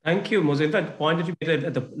 Thank you, Moses. In fact, the point that you made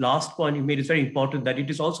at the last point you made is very important, that it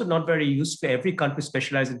is also not very useful for every country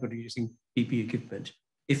specialized in producing PPE equipment.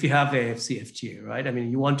 If you have the FTA, right? I mean,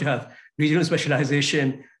 you want to have regional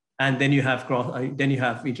specialization, and then you have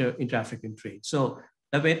inter-African trade. So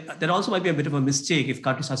that also might be a bit of a mistake if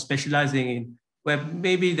countries are specializing in where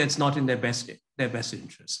maybe that's not in their best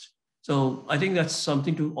interest. So I think that's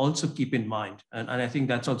something to also keep in mind, and I think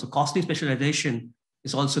that's also costly specialization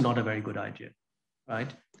is also not a very good idea,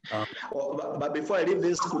 right? But before I leave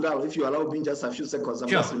this, Kunal, if you allow me just a few seconds,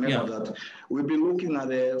 just remember that we've been looking at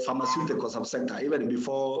the pharmaceutical subsector even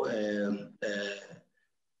before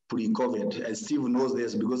pre-COVID. And Steve knows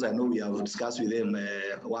this because I know we have discussed with him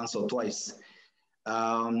once or twice.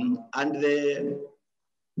 And the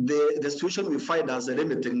situation we find as a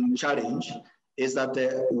limiting challenge is that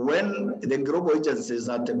when the global agencies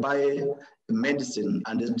that buy medicine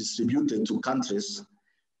and is distributed to countries,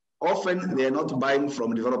 often they are not buying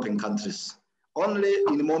from developing countries. Only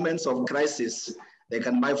in moments of crisis, they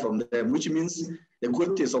can buy from them, which means the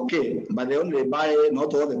quality is okay, but they only buy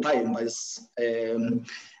not all the time, but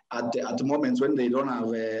at moments when they don't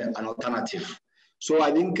have an alternative. So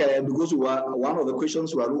I think because one of the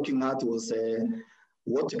questions we are looking at was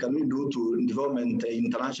what can we do to development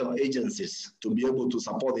international agencies to be able to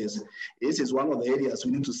support this? This is one of the areas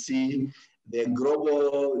we need to see the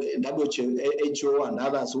global WHO and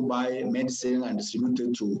others who buy medicine and distribute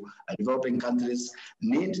it to developing countries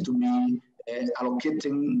need to be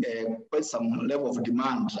allocating quite some level of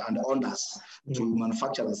demand and orders to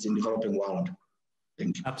manufacturers in the developing world.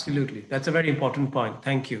 Thank you. Absolutely. That's a very important point.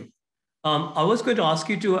 Thank you. I was going to ask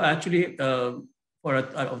you to actually, for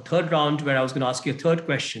a third round where I was going to ask you a third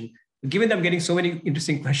question. Given that I'm getting so many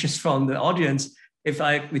interesting questions from the audience, if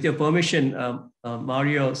I, with your permission,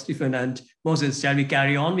 Mario, Stephen, and Moses, shall we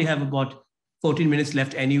carry on? We have about 14 minutes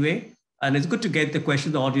left anyway, and it's good to get the question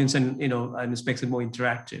of the audience and and makes it more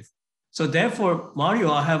interactive. So therefore,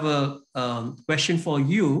 Mario, I have a question for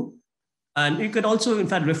you, and you could also, in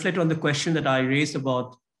fact, reflect on the question that I raised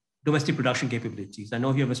about domestic production capabilities. I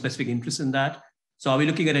know you have a specific interest in that. So are we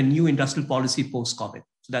looking at a new industrial policy post-COVID?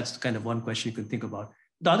 So that's kind of one question you can think about.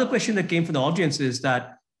 The other question that came from the audience is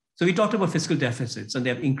that, so we talked about fiscal deficits and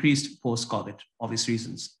they have increased post-COVID, obvious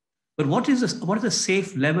reasons. But what is a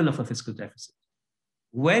safe level of a fiscal deficit?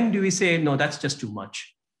 When do we say, no, that's just too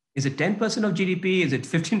much? Is it 10% of GDP? Is it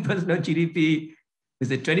 15% of GDP?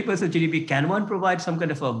 Is it 20% of GDP? Can one provide some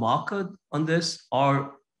kind of a marker on this?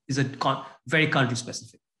 Or is it very country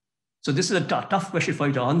specific? So this is a tough question for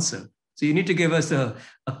you to answer. So you need to give us a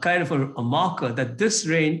kind of a marker that this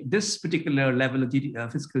range, this particular level of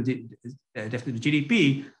fiscal deficit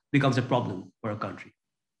GDP becomes a problem for a country.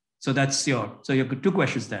 So that's so you have two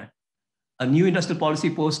questions there. A new industrial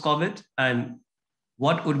policy post-COVID, and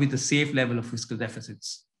what would be the safe level of fiscal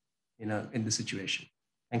deficits in this situation?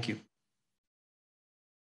 Thank you.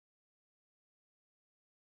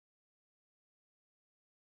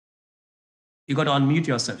 You got to unmute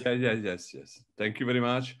yourself. Yes. Thank you very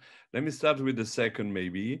much. Let me start with the second,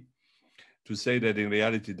 maybe, to say that in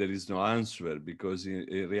reality, there is no answer, because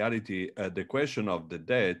in reality, the question of the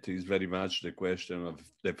debt is very much the question of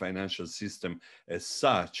the financial system as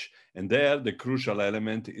such. And there, the crucial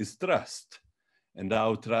element is trust and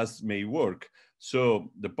how trust may work.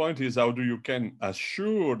 So the point is, how do you can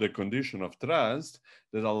assure the condition of trust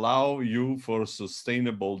that allow you for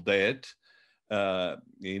sustainable debt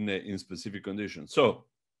in specific conditions. So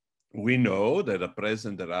we know that at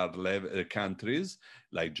present there are countries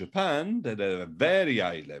like Japan that have a very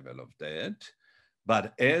high level of debt,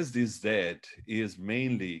 but as this debt is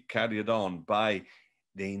mainly carried on by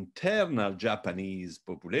the internal Japanese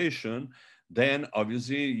population, then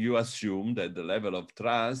obviously you assume that the level of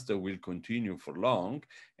trust will continue for long,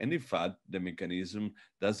 and in fact the mechanism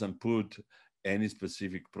doesn't put any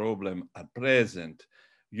specific problem at present.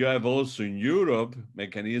 You have also in Europe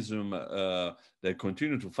mechanism that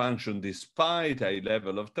continue to function despite a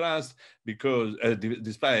level of trust, because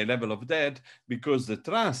despite a level of debt, because the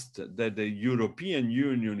trust that the European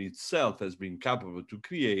Union itself has been capable to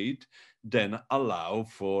create then allow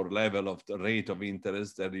for level of the rate of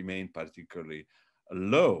interest that remain particularly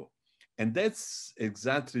low. And that's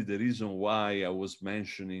exactly the reason why I was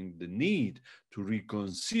mentioning the need to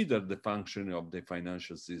reconsider the functioning of the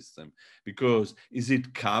financial system, because is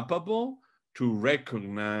it capable to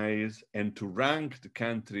recognize and to rank the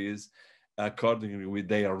countries accordingly with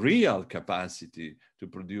their real capacity to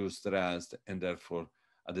produce trust and therefore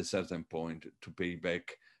at a certain point to pay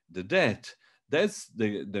back the debt? That's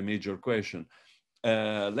the major question.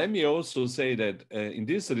 Let me also say that in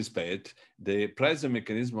this respect, the present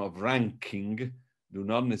mechanism of ranking do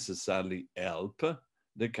not necessarily help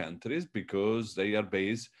the countries, because they are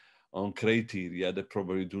based on criteria that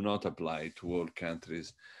probably do not apply to all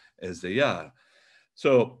countries as they are.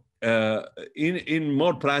 So in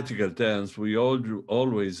more practical terms, we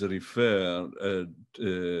always refer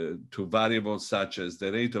to variables such as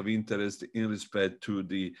the rate of interest in respect to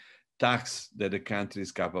the tax that the country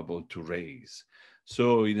is capable to raise.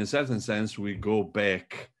 So in a certain sense, we go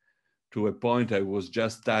back to a point I was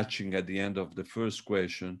just touching at the end of the first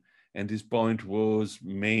question. And this point was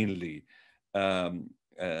mainly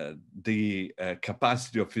the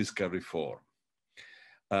capacity of fiscal reform.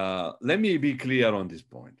 Let me be clear on this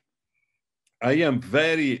point. I am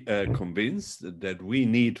very convinced that we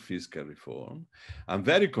need fiscal reform. I'm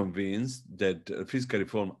very convinced that fiscal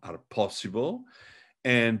reform are possible.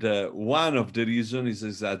 And one of the reasons is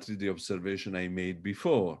exactly the observation I made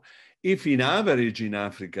before. If in average in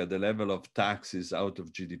Africa, the level of taxes out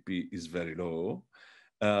of GDP is very low,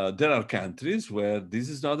 there are countries where this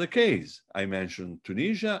is not the case. I mentioned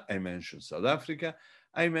Tunisia, I mentioned South Africa,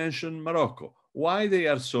 I mentioned Morocco. Why they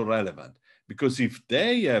are so relevant? Because if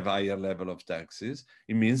they have higher level of taxes,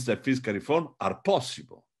 it means that fiscal reform are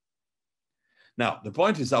possible. Now, the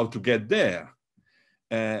point is how to get there.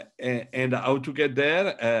 And how to get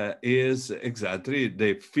there is exactly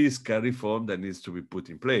the fiscal reform that needs to be put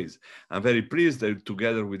in place. I'm very pleased that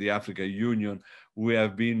together with the African Union, we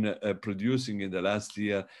have been producing in the last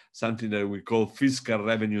year something that we call fiscal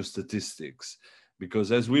revenue statistics,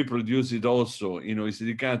 because as we produce it also in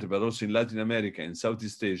OECD countries, but also in Latin America and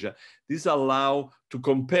Southeast Asia, these allow to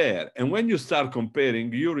compare. And when you start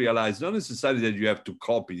comparing, you realize not necessarily that you have to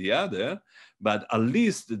copy the other, but at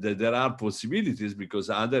least that there are possibilities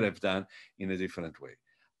because others have done in a different way.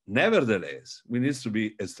 Nevertheless, we need to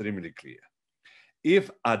be extremely clear.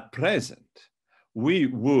 If at present we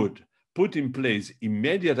would put in place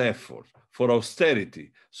immediate effort for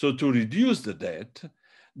austerity, so to reduce the debt,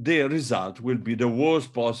 the result will be the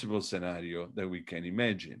worst possible scenario that we can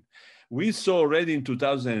imagine. We saw already in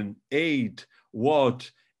 2008 what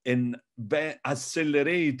an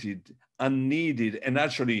accelerated, unneeded, and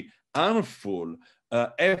actually harmful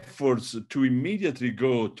efforts to immediately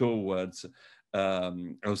go towards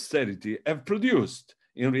austerity have produced.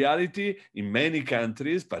 In reality, in many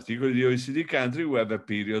countries, particularly the OECD countries, we have a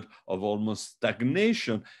period of almost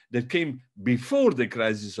stagnation that came before the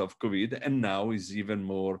crisis of COVID and now is even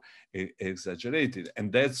more exaggerated.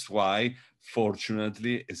 And that's why,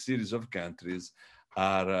 fortunately, a series of countries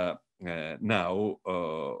are now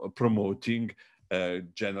promoting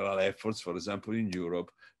general efforts, for example, in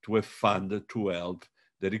Europe, to a fund to help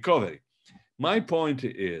the recovery. My point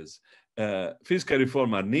is, fiscal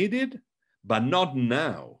reform are needed, but not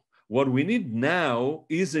now. What we need now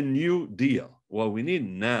is a new deal. What we need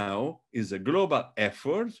now is a global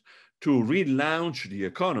effort to relaunch the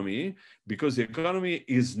economy, because the economy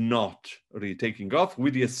is not really taking off,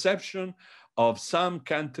 with the exception of some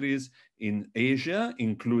countries in Asia,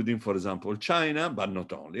 including, for example, China, but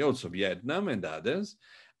not only, also Vietnam and others.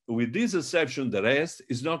 With this exception, the rest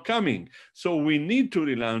is not coming. So we need to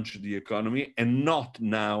relaunch the economy and not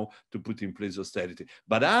now to put in place austerity.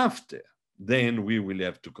 But after, then we will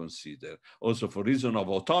have to consider, also for reason of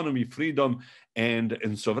autonomy, freedom, and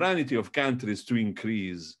sovereignty of countries, to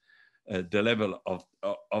increase the level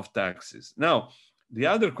of taxes. Now, the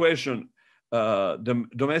other question, the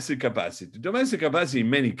domestic capacity. Domestic capacity, in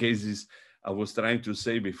many cases, I was trying to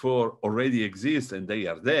say before, already exist, and they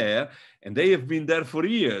are there, and they have been there for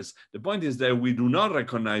years. The point is that we do not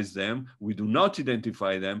recognize them, we do not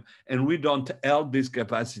identify them, and we don't help this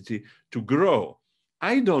capacity to grow.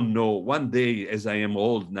 I don't know, one day, as I am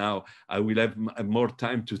old now, I will have more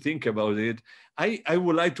time to think about it. I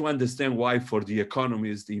would like to understand why, for the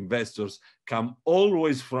economists, the investors come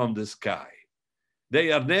always from the sky.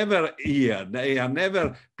 They are never here. They are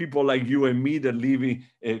never people like you and me that live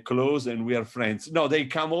close and we are friends. No, they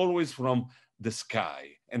come always from the sky.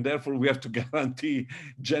 And therefore, we have to guarantee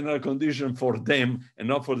general conditions for them and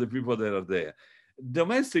not for the people that are there.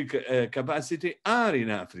 Domestic capacity are in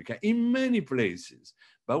Africa, in many places,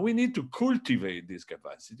 but we need to cultivate this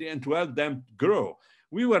capacity and to help them grow.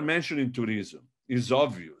 We were mentioning tourism. It's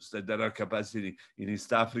obvious that there are capacity in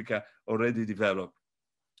East Africa already developed.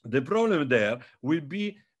 The problem there will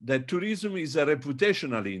be that tourism is a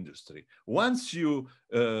reputational industry. Once you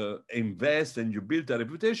invest and you build a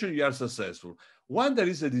reputation, you are successful. Once there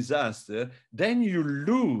is a disaster, then you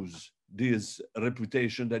lose this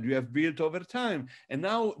reputation that you have built over time. And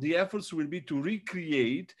now the efforts will be to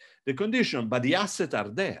recreate the condition, but the assets are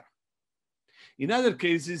there. In other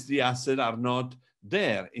cases, the assets are not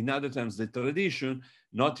there. In other terms, the tradition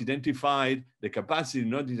not identified, the capacity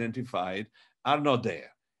not identified are not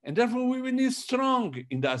there. And therefore, we will need strong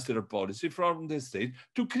industrial policy from the state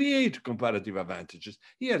to create comparative advantages.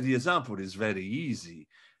 Here, the example is very easy.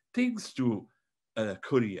 Thanks to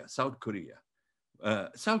Korea, South Korea.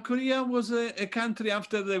 South Korea was a country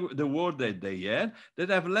after the war that they had that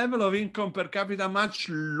have level of income per capita much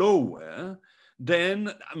lower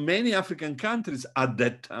than many African countries at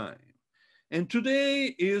that time. And today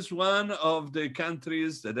is one of the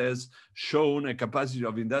countries that has shown a capacity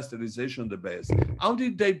of industrialization the best. How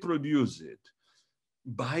did they produce it?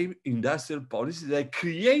 By industrial policy that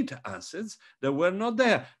create assets that were not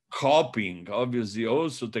there. Copying, obviously,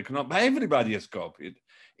 also technology, but everybody has copied.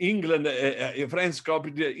 England, France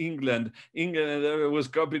copied England. England was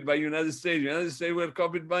copied by United States. United States were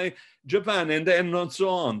copied by Japan, and then and so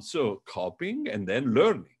on. So copying and then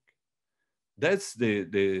learning. That's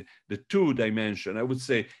the two dimension. I would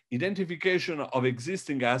say identification of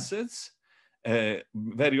existing assets,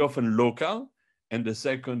 very often local. And the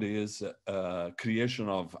second is creation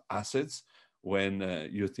of assets when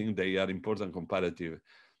you think they are important competitive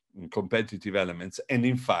elements. And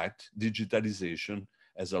in fact, digitalization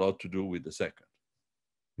has a lot to do with the second.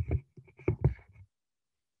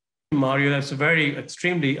 Mario, that's a very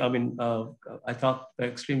extremely, I thought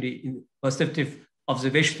extremely perceptive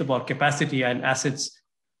observations about capacity and assets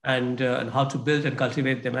and how to build and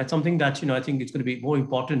cultivate them. That's something that, I think it's going to be more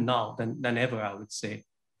important now than ever, I would say.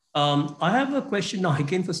 I have a question now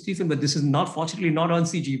again for Stephen, but this is fortunately not on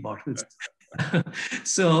CG bottles.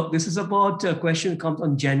 So this is about a question that comes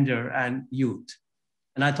on gender and youth.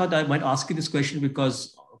 And I thought I might ask you this question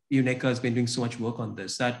because UNECA has been doing so much work on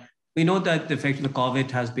this, that we know that the effect of the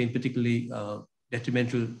COVID has been particularly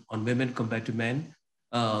detrimental on women compared to men.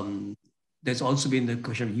 There's also been the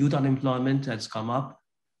question of youth unemployment that's come up.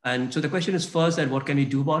 And so the question is first that what can we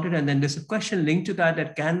do about it? And then there's a question linked to that,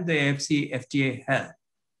 that can the AFC-FTA help?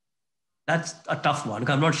 That's a tough one.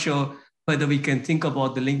 I'm not sure whether we can think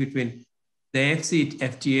about the link between the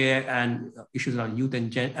AFC-FTA and issues around youth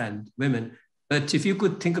and women. But if you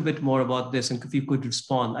could think a bit more about this and if you could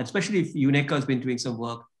respond, especially if UNECA has been doing some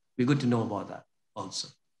work, it'd be good to know about that also.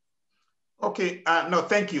 Okay, no,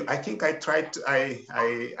 thank you. I think I tried,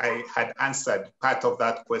 I had answered part of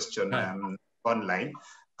that question online,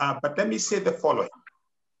 but let me say the following.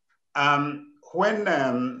 When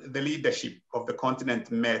the leadership of the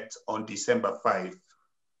continent met on December 5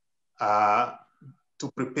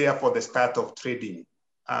 to prepare for the start of trading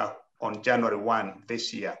on January 1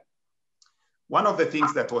 this year, one of the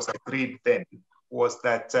things that was agreed then was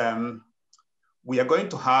that we are going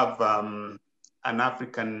to have an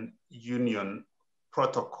African Union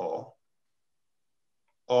protocol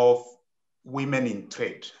of women in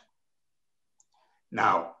trade.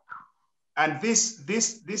 Now, and this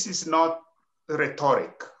is not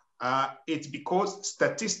rhetoric. It's because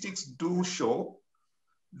statistics do show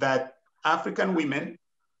that African women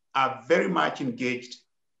are very much engaged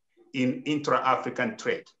in intra-African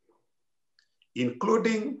trade,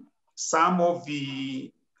 including some of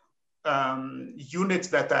the units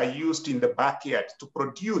that are used in the backyard to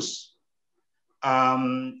produce,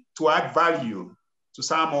 to add value to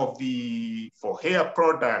some of the, for hair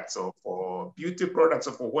products or for beauty products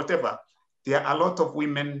or for whatever. There are a lot of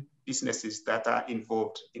women businesses that are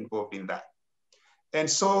involved in that. And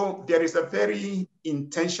so there is a very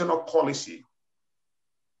intentional policy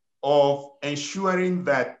of ensuring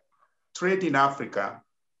that trade in Africa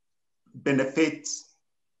benefits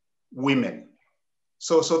women.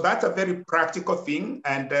 So that's a very practical thing.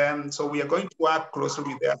 And so we are going to work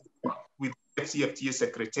closely with the CFTA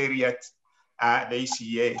Secretariat, the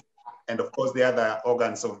ECA, and of course the other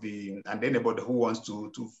organs of the, and anybody who wants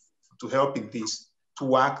to help in this, to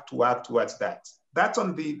work towards that.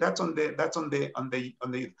 And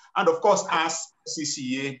of course, as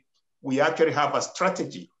CCA, we actually have a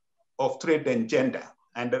strategy of trade and gender.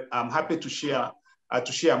 And I'm happy to share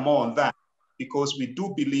more on that, because we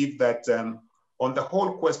do believe that on the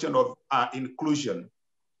whole question of inclusion,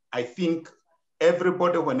 I think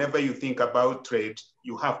everybody, whenever you think about trade,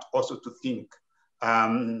 you have to also to think,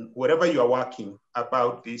 wherever you are working,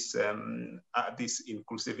 about this, this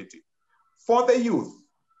inclusivity. For the youth,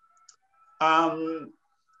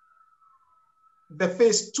 the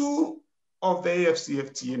phase 2 of the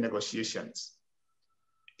AFCFTA negotiations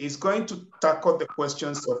is going to tackle the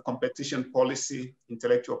questions of competition policy,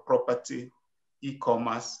 intellectual property,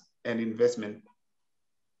 e-commerce, and investment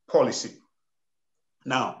policy.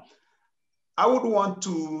 Now, I would want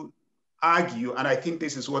to argue, and I think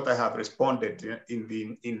this is what I have responded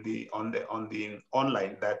on the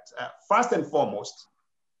online, that first and foremost,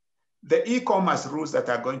 the e-commerce rules that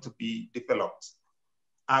are going to be developed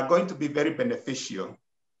are going to be very beneficial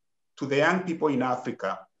to the young people in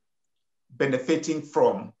Africa benefiting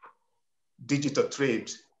from digital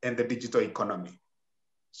trade and the digital economy.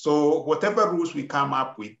 So whatever rules we come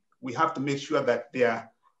up with, we have to make sure that they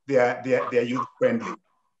are youth friendly.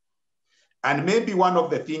 And maybe one of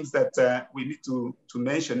the things that we need to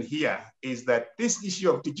mention here is that this issue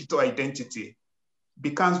of digital identity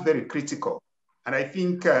becomes very critical. And I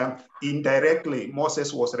think indirectly,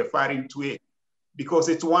 Moses was referring to it, because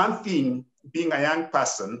it's one thing being a young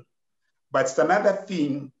person, but it's another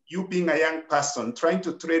thing, you being a young person trying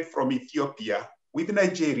to trade from Ethiopia with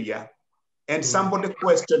Nigeria, and somebody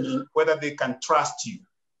questioning whether they can trust you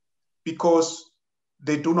because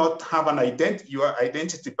they do not have an your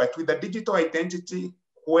identity. But with a digital identity,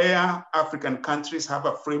 where African countries have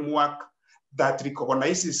a framework that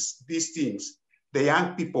recognizes these things, the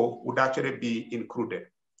young people would actually be included.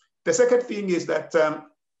 The second thing is that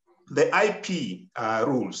the IP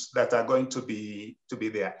rules that are going to be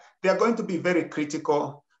there, they are going to be very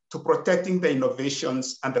critical to protecting the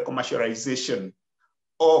innovations and the commercialization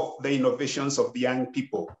of the innovations of the young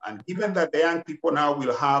people. And given that the young people now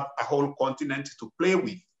will have a whole continent to play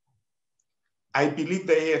with, I believe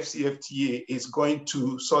the AFCFTA is going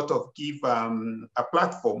to sort of give a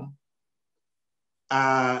platform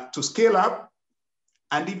to scale up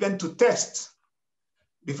and even to test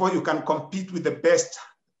before you can compete with the best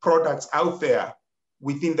products out there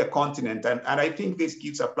within the continent. And I think this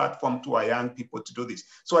gives a platform to our young people to do this.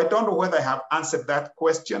 So I don't know whether I have answered that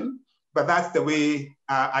question, but that's the way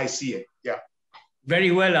I see it. Yeah.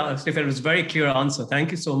 Very well, Stephen. It was a very clear answer.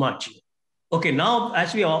 Thank you so much. Okay, now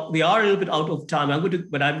actually we are a little bit out of time. I'm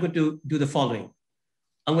going to do the following.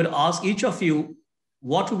 I'm going to ask each of you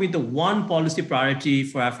what will be the one policy priority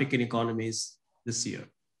for African economies this year?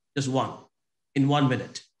 Just one, in 1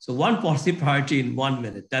 minute. So one policy priority in 1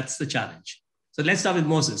 minute. That's the challenge. So let's start with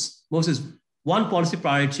Moses. Moses, one policy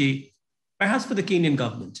priority, perhaps for the Kenyan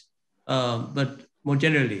government, but more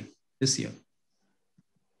generally this year.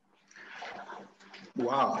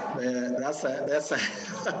 Wow, that's a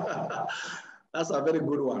that's a very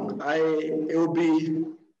good one. It will be,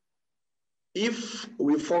 if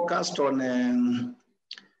we focused on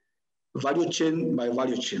value chain by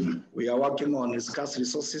value chain. We are working on scarce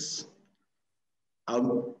resources.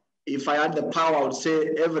 If I had the power, I would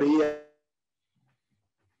say every year,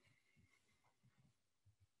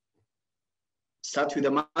 start with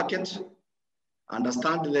the market,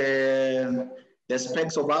 understand the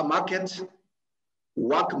specs of our market,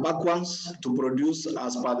 work backwards to produce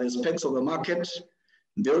as per the specs of the market,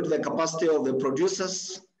 build the capacity of the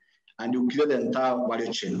producers, and you clear the entire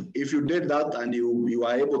value chain. If you did that and you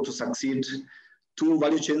are able to succeed, 2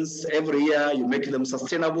 value chains every year, you make them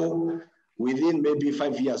sustainable, within maybe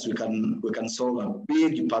 5 years, we can solve a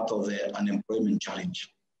big part of the unemployment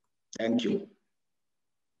challenge. Thank you.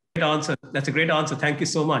 Great answer. That's a great answer. Thank you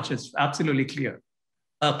so much. It's absolutely clear.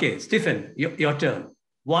 Okay, Stephen, your turn.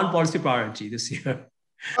 One policy priority this year.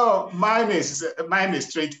 Oh, mine is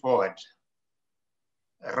straightforward.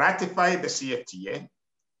 Ratify the CFTA,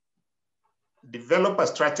 develop a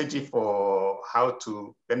strategy for how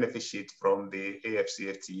to beneficiate from the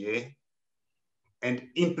AFCFTA, and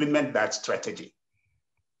implement that strategy.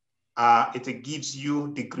 It gives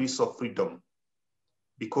you degrees of freedom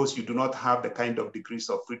because you do not have the kind of degrees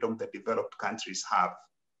of freedom that developed countries have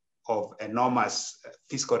of enormous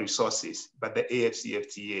fiscal resources, but the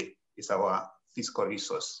AFCFTA is our fiscal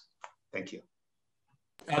resource. Thank you.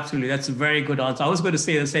 Absolutely, that's a very good answer. I was going to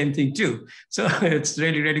say the same thing too. So it's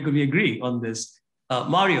really, really good we agree on this.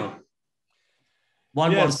 Mario,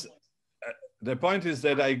 one yes. The point is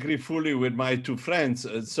that I agree fully with my 2 friends.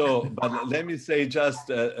 But let me say just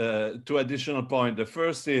 2 additional points. The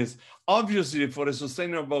first is, obviously, for a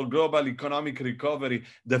sustainable global economic recovery,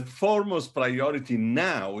 the foremost priority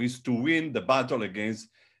now is to win the battle against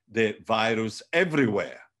the virus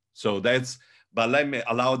everywhere. So that's, but let me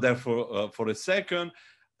allow that for a second.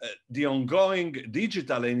 The ongoing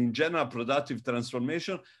digital and in general productive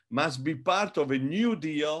transformation must be part of a new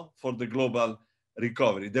deal for the global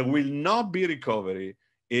recovery. There will not be recovery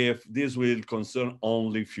if this will concern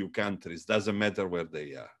only few countries. Doesn't matter where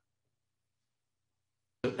they are.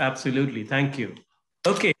 Absolutely, thank you.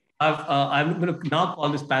 Okay, I'm going to now call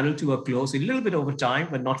this panel to a close, a little bit over time,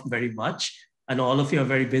 but not very much. I know all of you are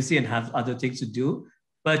very busy and have other things to do.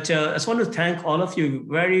 But I just want to thank all of you.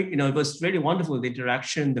 It was really wonderful, the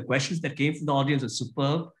interaction, the questions that came from the audience were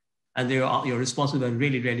superb, and your responses were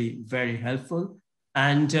really, really very helpful.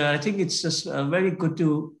 And I think it's just very good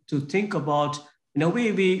to think about, in a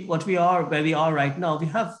way, where we are right now. We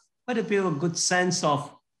have quite a bit of a good sense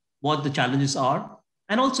of what the challenges are,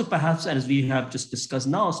 and also perhaps, as we have just discussed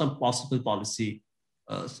now, some possible policy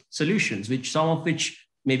solutions, some of which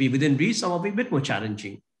may be within reach, some of it a bit more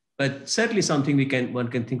challenging. But certainly something one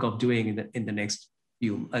can think of doing in the next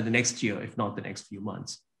year, if not the next few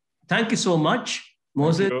months. Thank you so much,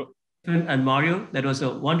 Moses and Mario. That was a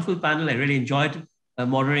wonderful panel. I really enjoyed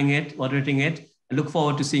moderating it. I look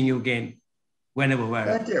forward to seeing you again, whenever,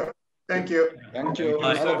 wherever. Thank you. Thank you. Thank you.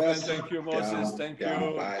 Thank you, Moses. Thank you,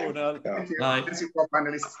 Kunal. Thank you. Thank you,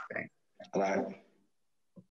 panelists. Thanks. Bye.